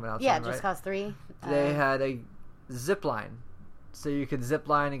game's coming out soon, right? Just Cause 3. They had a zip line. So you could zip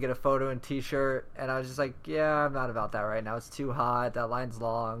line and get a photo and t-shirt. And I was just like, yeah, I'm not about that right now. It's too hot. That line's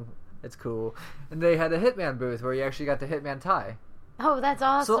long. It's cool. And they had a Hitman booth where you actually got the Hitman tie. Oh, that's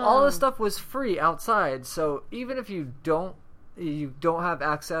awesome. So all this stuff was free outside. So even if you don't have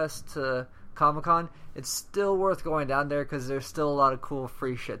access to Comic-Con, it's still worth going down there because there's still a lot of cool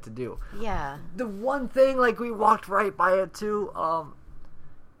free shit to do. Yeah. The one thing, like, we walked right by it too.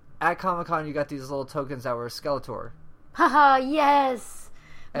 At Comic-Con, you got these little tokens that were Skeletor. Haha, yes!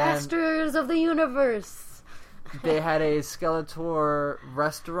 Masters of the Universe! They had a Skeletor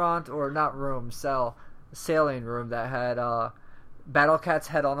restaurant, or not room, sailing room that had Battle Cat's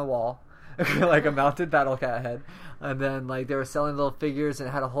head on the wall. Like a mounted Battle Cat head. And then, like, they were selling little figures, and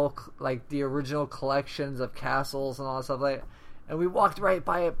it had a whole, like, the original collections of castles and all that stuff like that. And we walked right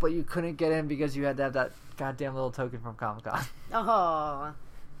by it, but you couldn't get in because you had to have that goddamn little token from Comic-Con. Oh.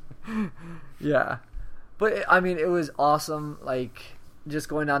 Yeah. But, it was awesome, like, just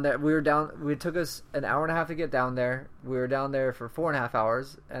going down there. It took us an hour and a half to get down there. We were down there for 4.5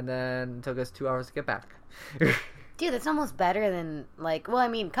 hours, and then it took us 2 hours to get back. Dude, that's almost better than, like,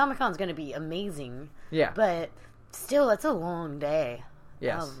 Comic-Con's going to be amazing. Yeah. But still, it's a long day.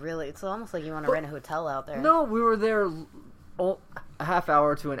 Yes. Oh, really? It's almost like you want to rent a hotel out there. No, we were there a half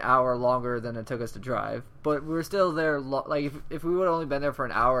hour to an hour longer than it took us to drive. But we were still there, like, if we would have only been there for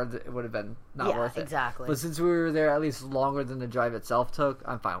an hour, it would have been not worth it. Exactly. But since we were there at least longer than the drive itself took,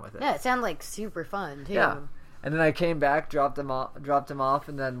 I'm fine with it. Yeah, it sounded like super fun, too. Yeah. And then I came back, dropped him off,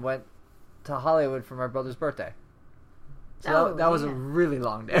 and then went to Hollywood for my brother's birthday. So that was a really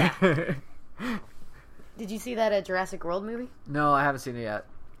long day. Did you see that Jurassic World movie? No, I haven't seen it yet.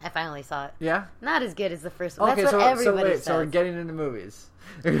 I finally saw it. Yeah? Not as good as the first one. Okay, That's what everybody says. So we're getting into movies.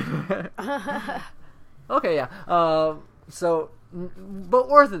 Okay, yeah. But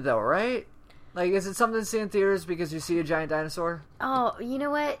worth it though, right? Like, is it something to see in theaters because you see a giant dinosaur? Oh, you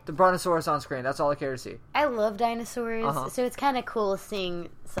know what? The Brontosaurus on screen. That's all I care to see. I love dinosaurs, so it's kind of cool seeing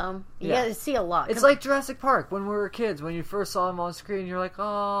some. You gotta see a lot. It's like Jurassic Park when we were kids. When you first saw them on screen, you're like,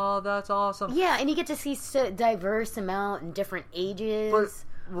 oh, that's awesome. Yeah, and you get to see a diverse amount and different ages. But,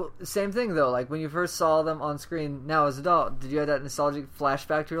 same thing, though. Like, when you first saw them on screen, now as an adult, did you have that nostalgic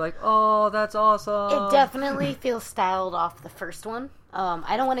flashback to you're like, oh, that's awesome? It definitely feels styled off the first one.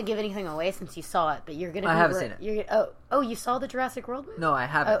 I don't want to give anything away since you saw it, but you're gonna. I haven't seen it. You saw the Jurassic World movie? No, I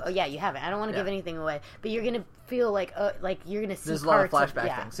haven't. Oh, yeah, you haven't. I don't want to give anything away, but you're gonna feel like you're gonna see. There's a lot of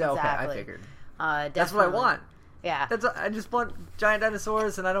flashback things. Yeah, exactly. Okay, I figured. Definitely. That's what I want. Yeah. I just want giant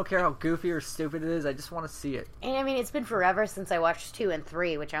dinosaurs, and I don't care how goofy or stupid it is. I just want to see it. And it's been forever since I watched 2 and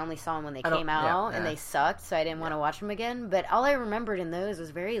 3, which I only saw them when they came out, and they sucked, so I didn't want to watch them again. But all I remembered in those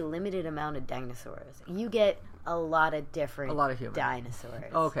was very limited amount of dinosaurs. You get a lot of different human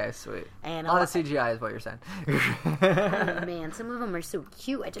dinosaurs. Okay, sweet. And a lot of CGI is what you're saying. Oh, man, some of them are so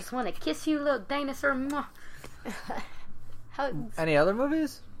cute. I just want to kiss you, little dinosaur. Any other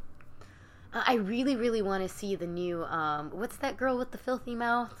movies? I really, really want to see the new, what's that girl with the filthy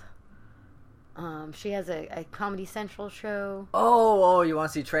mouth? She has a Comedy Central show. Oh, you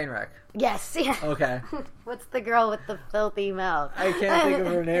want to see Trainwreck? Yes, yeah. Okay. What's the girl with the filthy mouth? I can't think of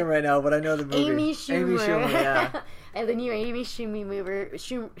her name right now, but I know the movie. Amy Schumer. Yeah. And the new Amy Schumer movie.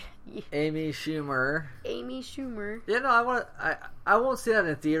 Amy Schumer. Amy Schumer. Yeah, no, I won't see that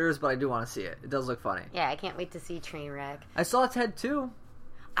in theaters, but I do want to see it. It does look funny. Yeah, I can't wait to see Trainwreck. I saw Ted 2.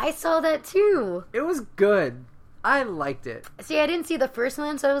 I saw that too. It was good. I liked it. See, I didn't see the first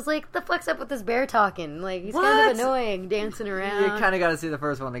one, so I was like, the fuck's up with this bear talking? Like, he's kind of annoying, dancing around. You kind of got to see the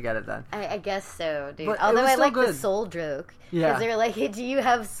first one to get it then. I guess so, dude. But although I like the soul joke. Yeah. Because they're like, hey, do you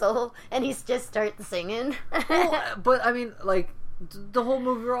have soul? And he just starts singing. Well, but, I mean, like, the whole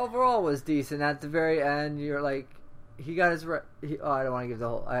movie overall was decent. At the very end, you're like, he got his... I don't want to give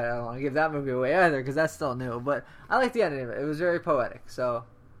I don't want to give that movie away either, because that's still new. But I like the ending of it. It was very poetic, so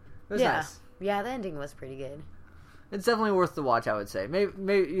it was nice. Yeah, the ending was pretty good. It's definitely worth the watch, I would say.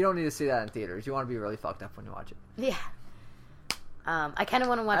 Maybe you don't need to see that in theaters. You want to be really fucked up when you watch it. Yeah. I kind of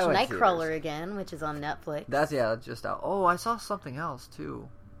want to watch Nightcrawler again, which is on Netflix. That's just out. Oh, I saw something else, too.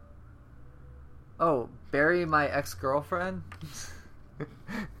 Oh, Bury My Ex-Girlfriend?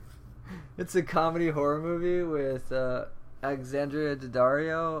 It's a comedy horror movie with Alexandria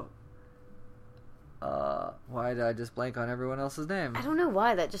Daddario. Why did I just blank on everyone else's name? I don't know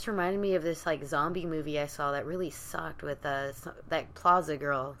why. That just reminded me of this like zombie movie I saw that really sucked with that Plaza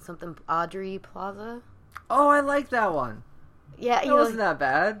girl. Something Audrey Plaza. Oh, I like that one. Yeah, it wasn't that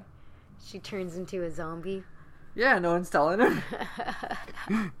bad. She turns into a zombie. Yeah, no one's telling her.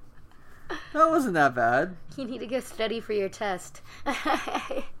 That wasn't that bad. You need to go study for your test.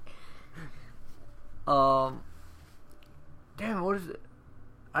 Damn, what is it?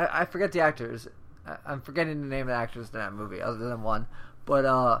 I forget the actors. I'm forgetting the name of the actors in that movie, other than one.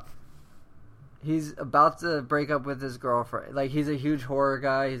 But he's about to break up with his girlfriend. Like, he's a huge horror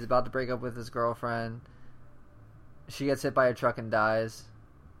guy. He's about to break up with his girlfriend. She gets hit by a truck and dies.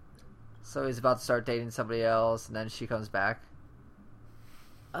 So he's about to start dating somebody else, and then she comes back.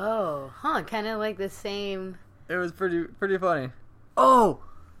 Oh, kind of like the same. It was pretty funny. Oh,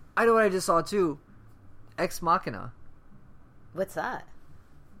 I know what I just saw too. Ex Machina. What's that?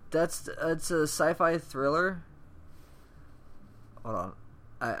 It's a sci-fi thriller. Hold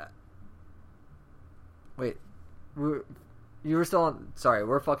on. Wait. You were still on... Sorry,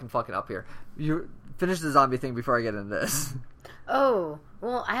 we're fucking up here. You finish the zombie thing before I get into this. Oh,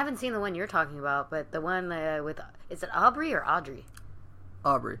 well, I haven't seen the one you're talking about, but the one with... Is it Aubrey or Audrey?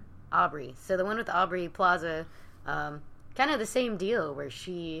 Aubrey. So the one with Aubrey Plaza, kind of the same deal, where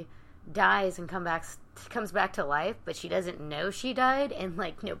she dies and comes back to life, but she doesn't know she died, and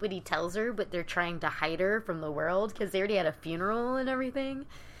like nobody tells her, but they're trying to hide her from the world because they already had a funeral and everything.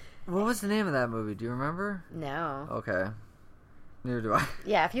 What was the name of that movie? Do you remember? No. Okay. Neither do I.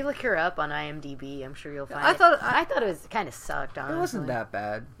 Yeah, if you look her up on IMDb, I'm sure you'll find I it. I thought it was kind of sucked, honestly. It wasn't that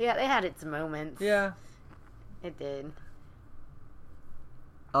bad. Yeah, it had its moments. Yeah. It did.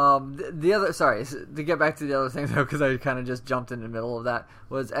 The other, sorry, to get back to the other thing though, because I kind of just jumped in the middle of that,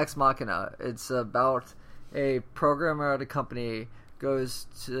 was Ex Machina. It's about a programmer at a company goes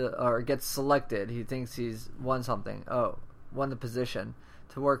to, or gets selected. He thinks he's won the position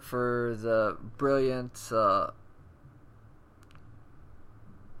to work for the brilliant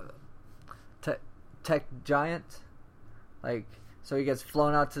tech giant. Like, so he gets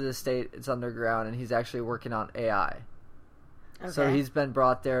flown out to the state. It's underground, and he's actually working on AI. Okay. So he's been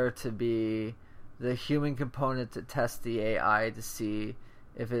brought there to be the human component to test the AI to see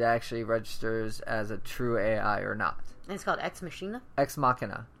if it actually registers as a true AI or not. And it's called Ex Machina? Ex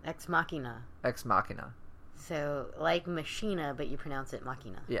Machina. Ex Machina. Ex Machina. So, like Machina, but you pronounce it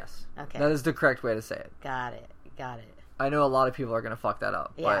Machina. Yes. Okay. That is the correct way to say it. Got it. I know a lot of people are going to fuck that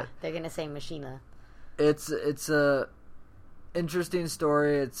up. Yeah, they're going to say Machina. It's a interesting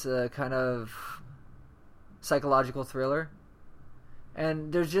story. It's a kind of psychological thriller.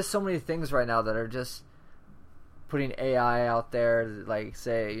 And there's just so many things right now that are just putting AI out there, like,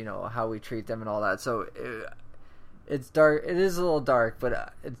 say, you know, how we treat them and all that. So it's dark. It is a little dark,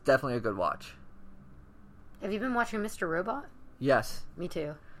 but it's definitely a good watch. Have you been watching Mr. Robot? Yes. Me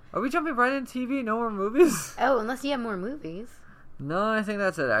too. Are we jumping right into TV? No more movies? Oh, unless you have more movies. No, I think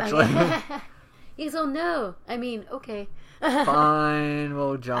that's it, actually. Okay. He's all no. I mean, okay. Fine,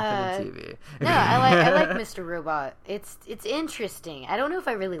 we'll jump into TV. No, I like Mr. Robot. It's interesting. I don't know if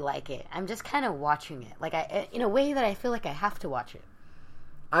I really like it. I'm just kind of watching it, like in a way that I feel like I have to watch it.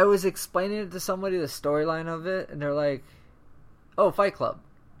 I was explaining it to somebody, the storyline of it, and they're like, "Oh, Fight Club."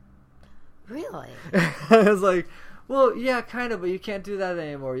 Really? I was like, "Well, yeah, kind of, but you can't do that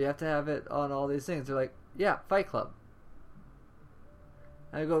anymore. You have to have it on all these things." They're like, "Yeah, Fight Club."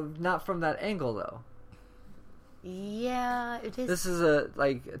 I go, "Not from that angle, though." Yeah, it is. This is a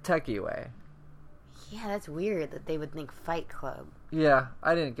techie way. Yeah, that's weird that they would think Fight Club. Yeah,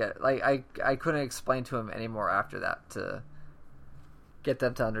 I didn't get it. Like, I couldn't explain to him anymore after that to get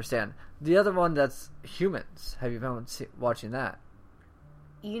them to understand. The other one that's Humans. Have you been watching that?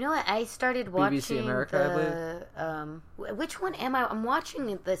 You know what? I started watching BBC America, I believe. Which one am I? I'm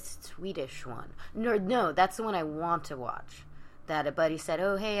watching the Swedish one. No, that's the one I want to watch. That a buddy said,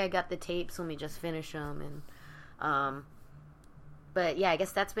 "Oh, hey, I got the tapes. Let me just finish them." And but yeah, I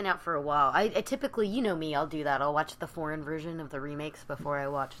guess that's been out for a while. I typically, you know me, I'll do that. I'll watch the foreign version of the remakes before I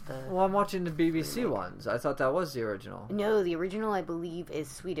watch the... Well, I'm watching the BBC ones. I thought that was the original. No, the original, I believe, is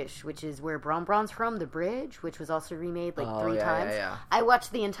Swedish, which is where Bron's from, The Bridge, which was also remade like 3 times. Yeah. I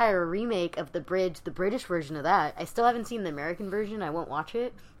watched the entire remake of The Bridge, the British version of that. I still haven't seen the American version. I won't watch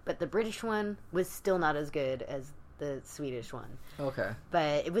it. But the British one was still not as good as the Swedish one. Okay.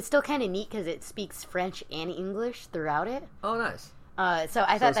 But it was still kind of neat because it speaks French and English throughout it. Oh, nice. So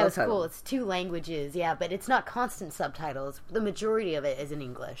I thought that was cool. It's 2 languages, yeah, but it's not constant subtitles. The majority of it is in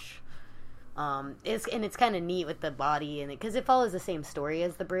English. It's kind of neat with the body and because it follows the same story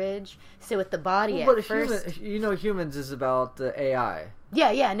as The Bridge. So with the body at first, Humans is about the AI.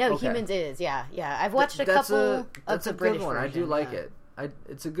 Yeah, Humans is, yeah. I've watched a couple of the British one. Version, I do like it.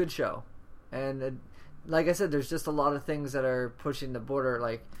 It's a good show, and like I said, there's just a lot of things that are pushing the border.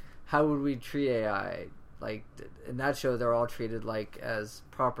 Like, how would we treat AI? Like in that show, they're all treated like as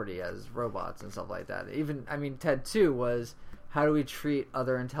property, as robots and stuff like that. Even, Ted 2 was, how do we treat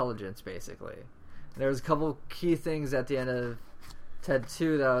other intelligence, basically. And there was a couple key things at the end of Ted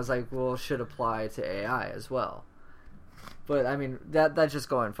 2 that I was like, well, should apply to AI as well. But that's just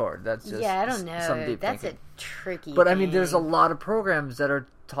going forward. That's just I don't know. Some deep that's thinking. A tricky. But thing. There's a lot of programs that are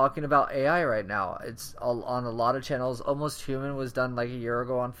talking about AI right now. It's on a lot of channels. Almost Human was done like a year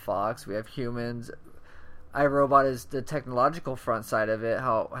ago on Fox. We have Humans. iRobot is the technological front side of it,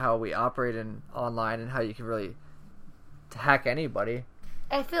 how we operate online and how you can really hack anybody.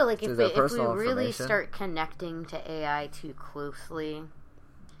 I feel like if we really start connecting to AI too closely,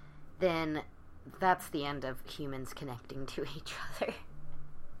 then that's the end of humans connecting to each other.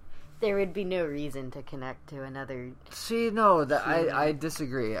 There would be no reason to connect to another. See, no, I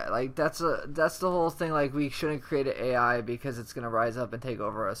disagree. Like that's the whole thing. Like we shouldn't create an AI because it's going to rise up and take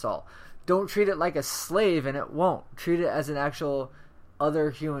over us all. Don't treat it like a slave, and it won't. Treat it as an actual other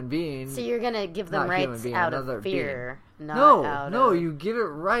human being. So you're going to give them rights out of fear, No, you give it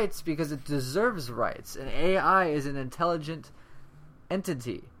rights because it deserves rights. An AI is an intelligent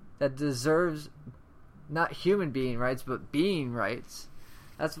entity that deserves not human being rights, but being rights.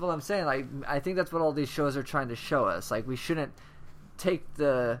 That's what I'm saying. Like, I think that's what all these shows are trying to show us. Like, we shouldn't take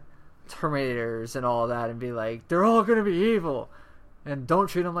the Terminators and all that and be like, they're all going to be evil. And don't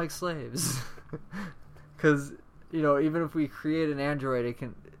treat them like slaves. Because, even if we create an android, it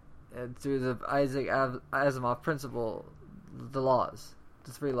can, through the Isaac Asimov principle, the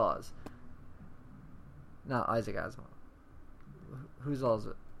 3 laws. Not Isaac Asimov. Whose law is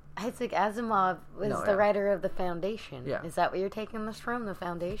it? Isaac Asimov was the writer of The Foundation. Yeah. Is that what you're taking this from, The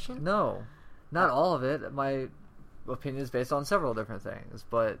Foundation? No. Not all of it. My opinion is based on several different things.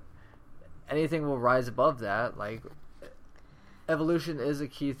 But anything will rise above that. Like, evolution is a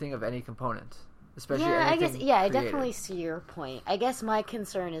key thing of any component. Especially I definitely see your point. I guess my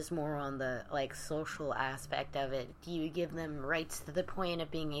concern is more on the, social aspect of it. Do you give them rights to the point of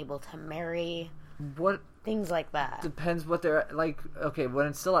being able to marry... What things like that depends what they're like. Okay, when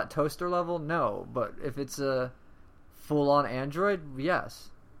it's still at toaster level, no. But if it's a full-on android,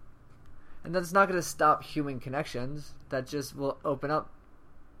 yes. And that's not going to stop human connections. That just will open up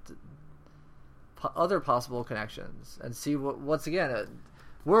other possible connections and see once again.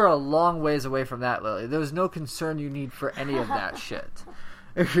 We're a long ways away from that, Lily. There's no concern you need for any of that shit.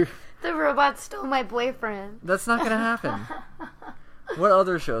 The robot stole my boyfriend. That's not going to happen. What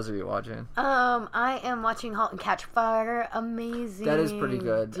other shows are you watching? I am watching *Halt and Catch Fire*. Amazing. That is pretty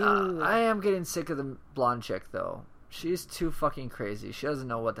good. Dude. I am getting sick of the blonde chick, though. She's too fucking crazy. She doesn't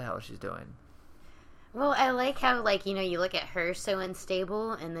know what the hell she's doing. Well, I like how, you look at her so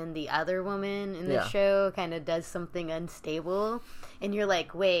unstable, and then the other woman in the show kind of does something unstable, and you're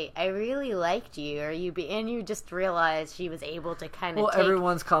like, wait, I really liked you, and you just realize she was able to kind of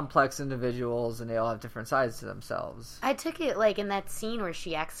everyone's complex individuals, and they all have different sides to themselves. I took it, in that scene where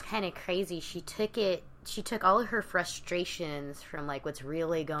she acts kind of crazy, she took all of her frustrations from what's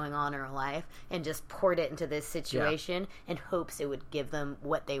really going on in her life and just poured it into this situation in hopes it would give them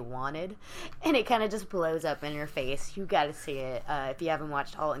what they wanted, and it kind of just blows up in your face. You got to see it if you haven't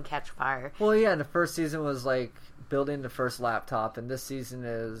watched *Halt and Catch Fire*. Well, yeah, the first season was building the first laptop, and this season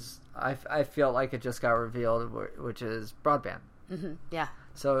is I feel like it just got revealed, which is broadband. Mm-hmm. Yeah.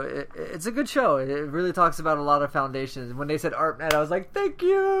 So it's a good show. It really talks about a lot of foundations. When they said ARPANET, I was like, thank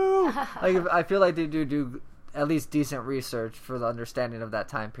you! I feel like they do at least decent research for the understanding of that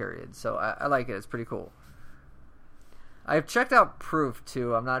time period. So I like it. It's pretty cool. I've checked out Proof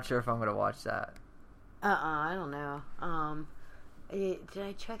too. I'm not sure if I'm gonna watch that. I don't know. Did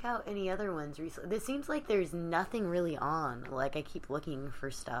I check out any other ones recently? It seems like there's nothing really on. Like, I keep looking for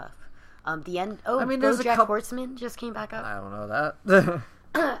stuff. The end. Oh, I mean, BoJack Horseman just came back up. I don't know that.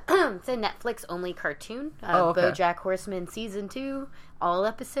 It's a Netflix-only cartoon. okay. BoJack Horseman Season 2. All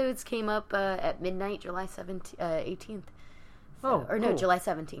episodes came up at midnight, July 18th. So, cool. July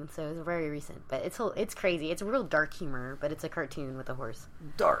 17th, so it's very recent. But it's crazy. It's real dark humor, but it's a cartoon with a horse.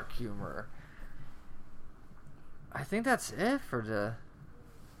 Dark humor. I think that's it for the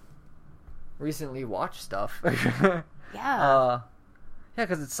recently watched stuff. Yeah. Yeah,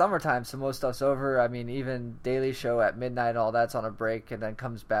 because it's summertime, so most stuff's over. I mean, even Daily Show at midnight, all that's on a break, and then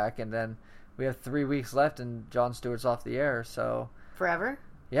comes back, and then we have 3 weeks left, and Jon Stewart's off the air, so... Forever?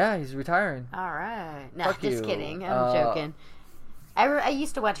 Yeah, he's retiring. All right. No, Fuck just you. kidding. I'm joking. I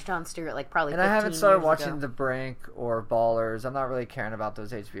used to watch Jon Stewart, like, probably 15 years ago. And I haven't started watching ago. The Brink or Ballers. I'm not really caring about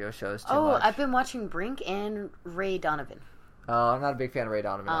those HBO shows too much. I've been watching Brink and Ray Donovan. I'm not a big fan of Ray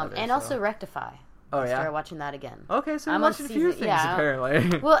Donovan either. And also Rectify. Oh, yeah? I started watching that again. Okay, so you're watching a few things,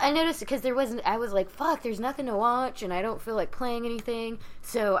 apparently. Well, I noticed because I was like, fuck, there's nothing to watch, and I don't feel like playing anything.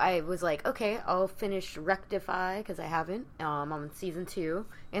 So I was like, okay, I'll finish Rectify, because I haven't. I'm on season 2.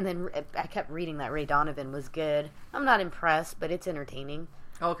 And then I kept reading that Ray Donovan was good. I'm not impressed, but it's entertaining.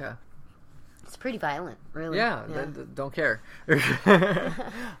 Okay. It's pretty violent, really. Yeah. Don't care.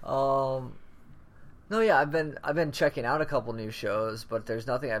 No, yeah, I've been checking out a couple new shows, but there's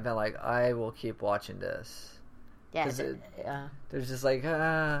nothing I've been like, I will keep watching this. Yeah. There's just like,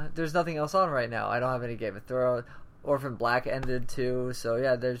 there's nothing else on right now. I don't have any Game of Thrones. Orphan Black ended too, so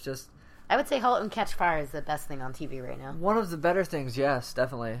yeah, there's just... I would say Halt and Catch Fire is the best thing on TV right now. One of the better things, yes,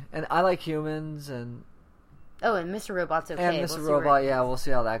 definitely. And I like Humans, and... Oh, and Mr. Robot's okay. And Mr. Robot, we'll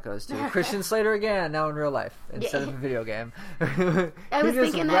see how that goes too. Christian Slater again, now in real life instead of a video game. I was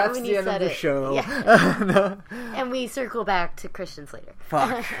thinking that when you said it. Show. Yeah. No. And we circle back to Christian Slater.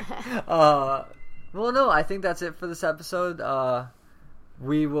 Fuck. Well, no, I think that's it for this episode.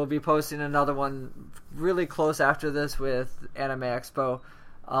 We will be posting another one really close after this with Anime Expo.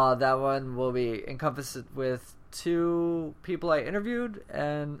 That one will be encompassed with 2 people I interviewed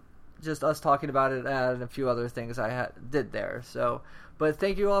and just us talking about it and a few other things I did there. So, but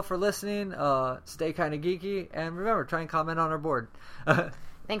thank you all for listening. Stay kind of geeky, and remember, try and comment on our board.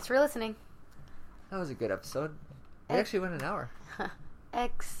 Thanks for listening. That was a good episode. We actually went an hour.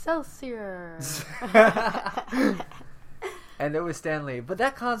 Excelsior. And it was Stanley, but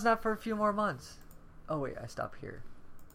that con's not for a few more months. Oh wait, I stop here.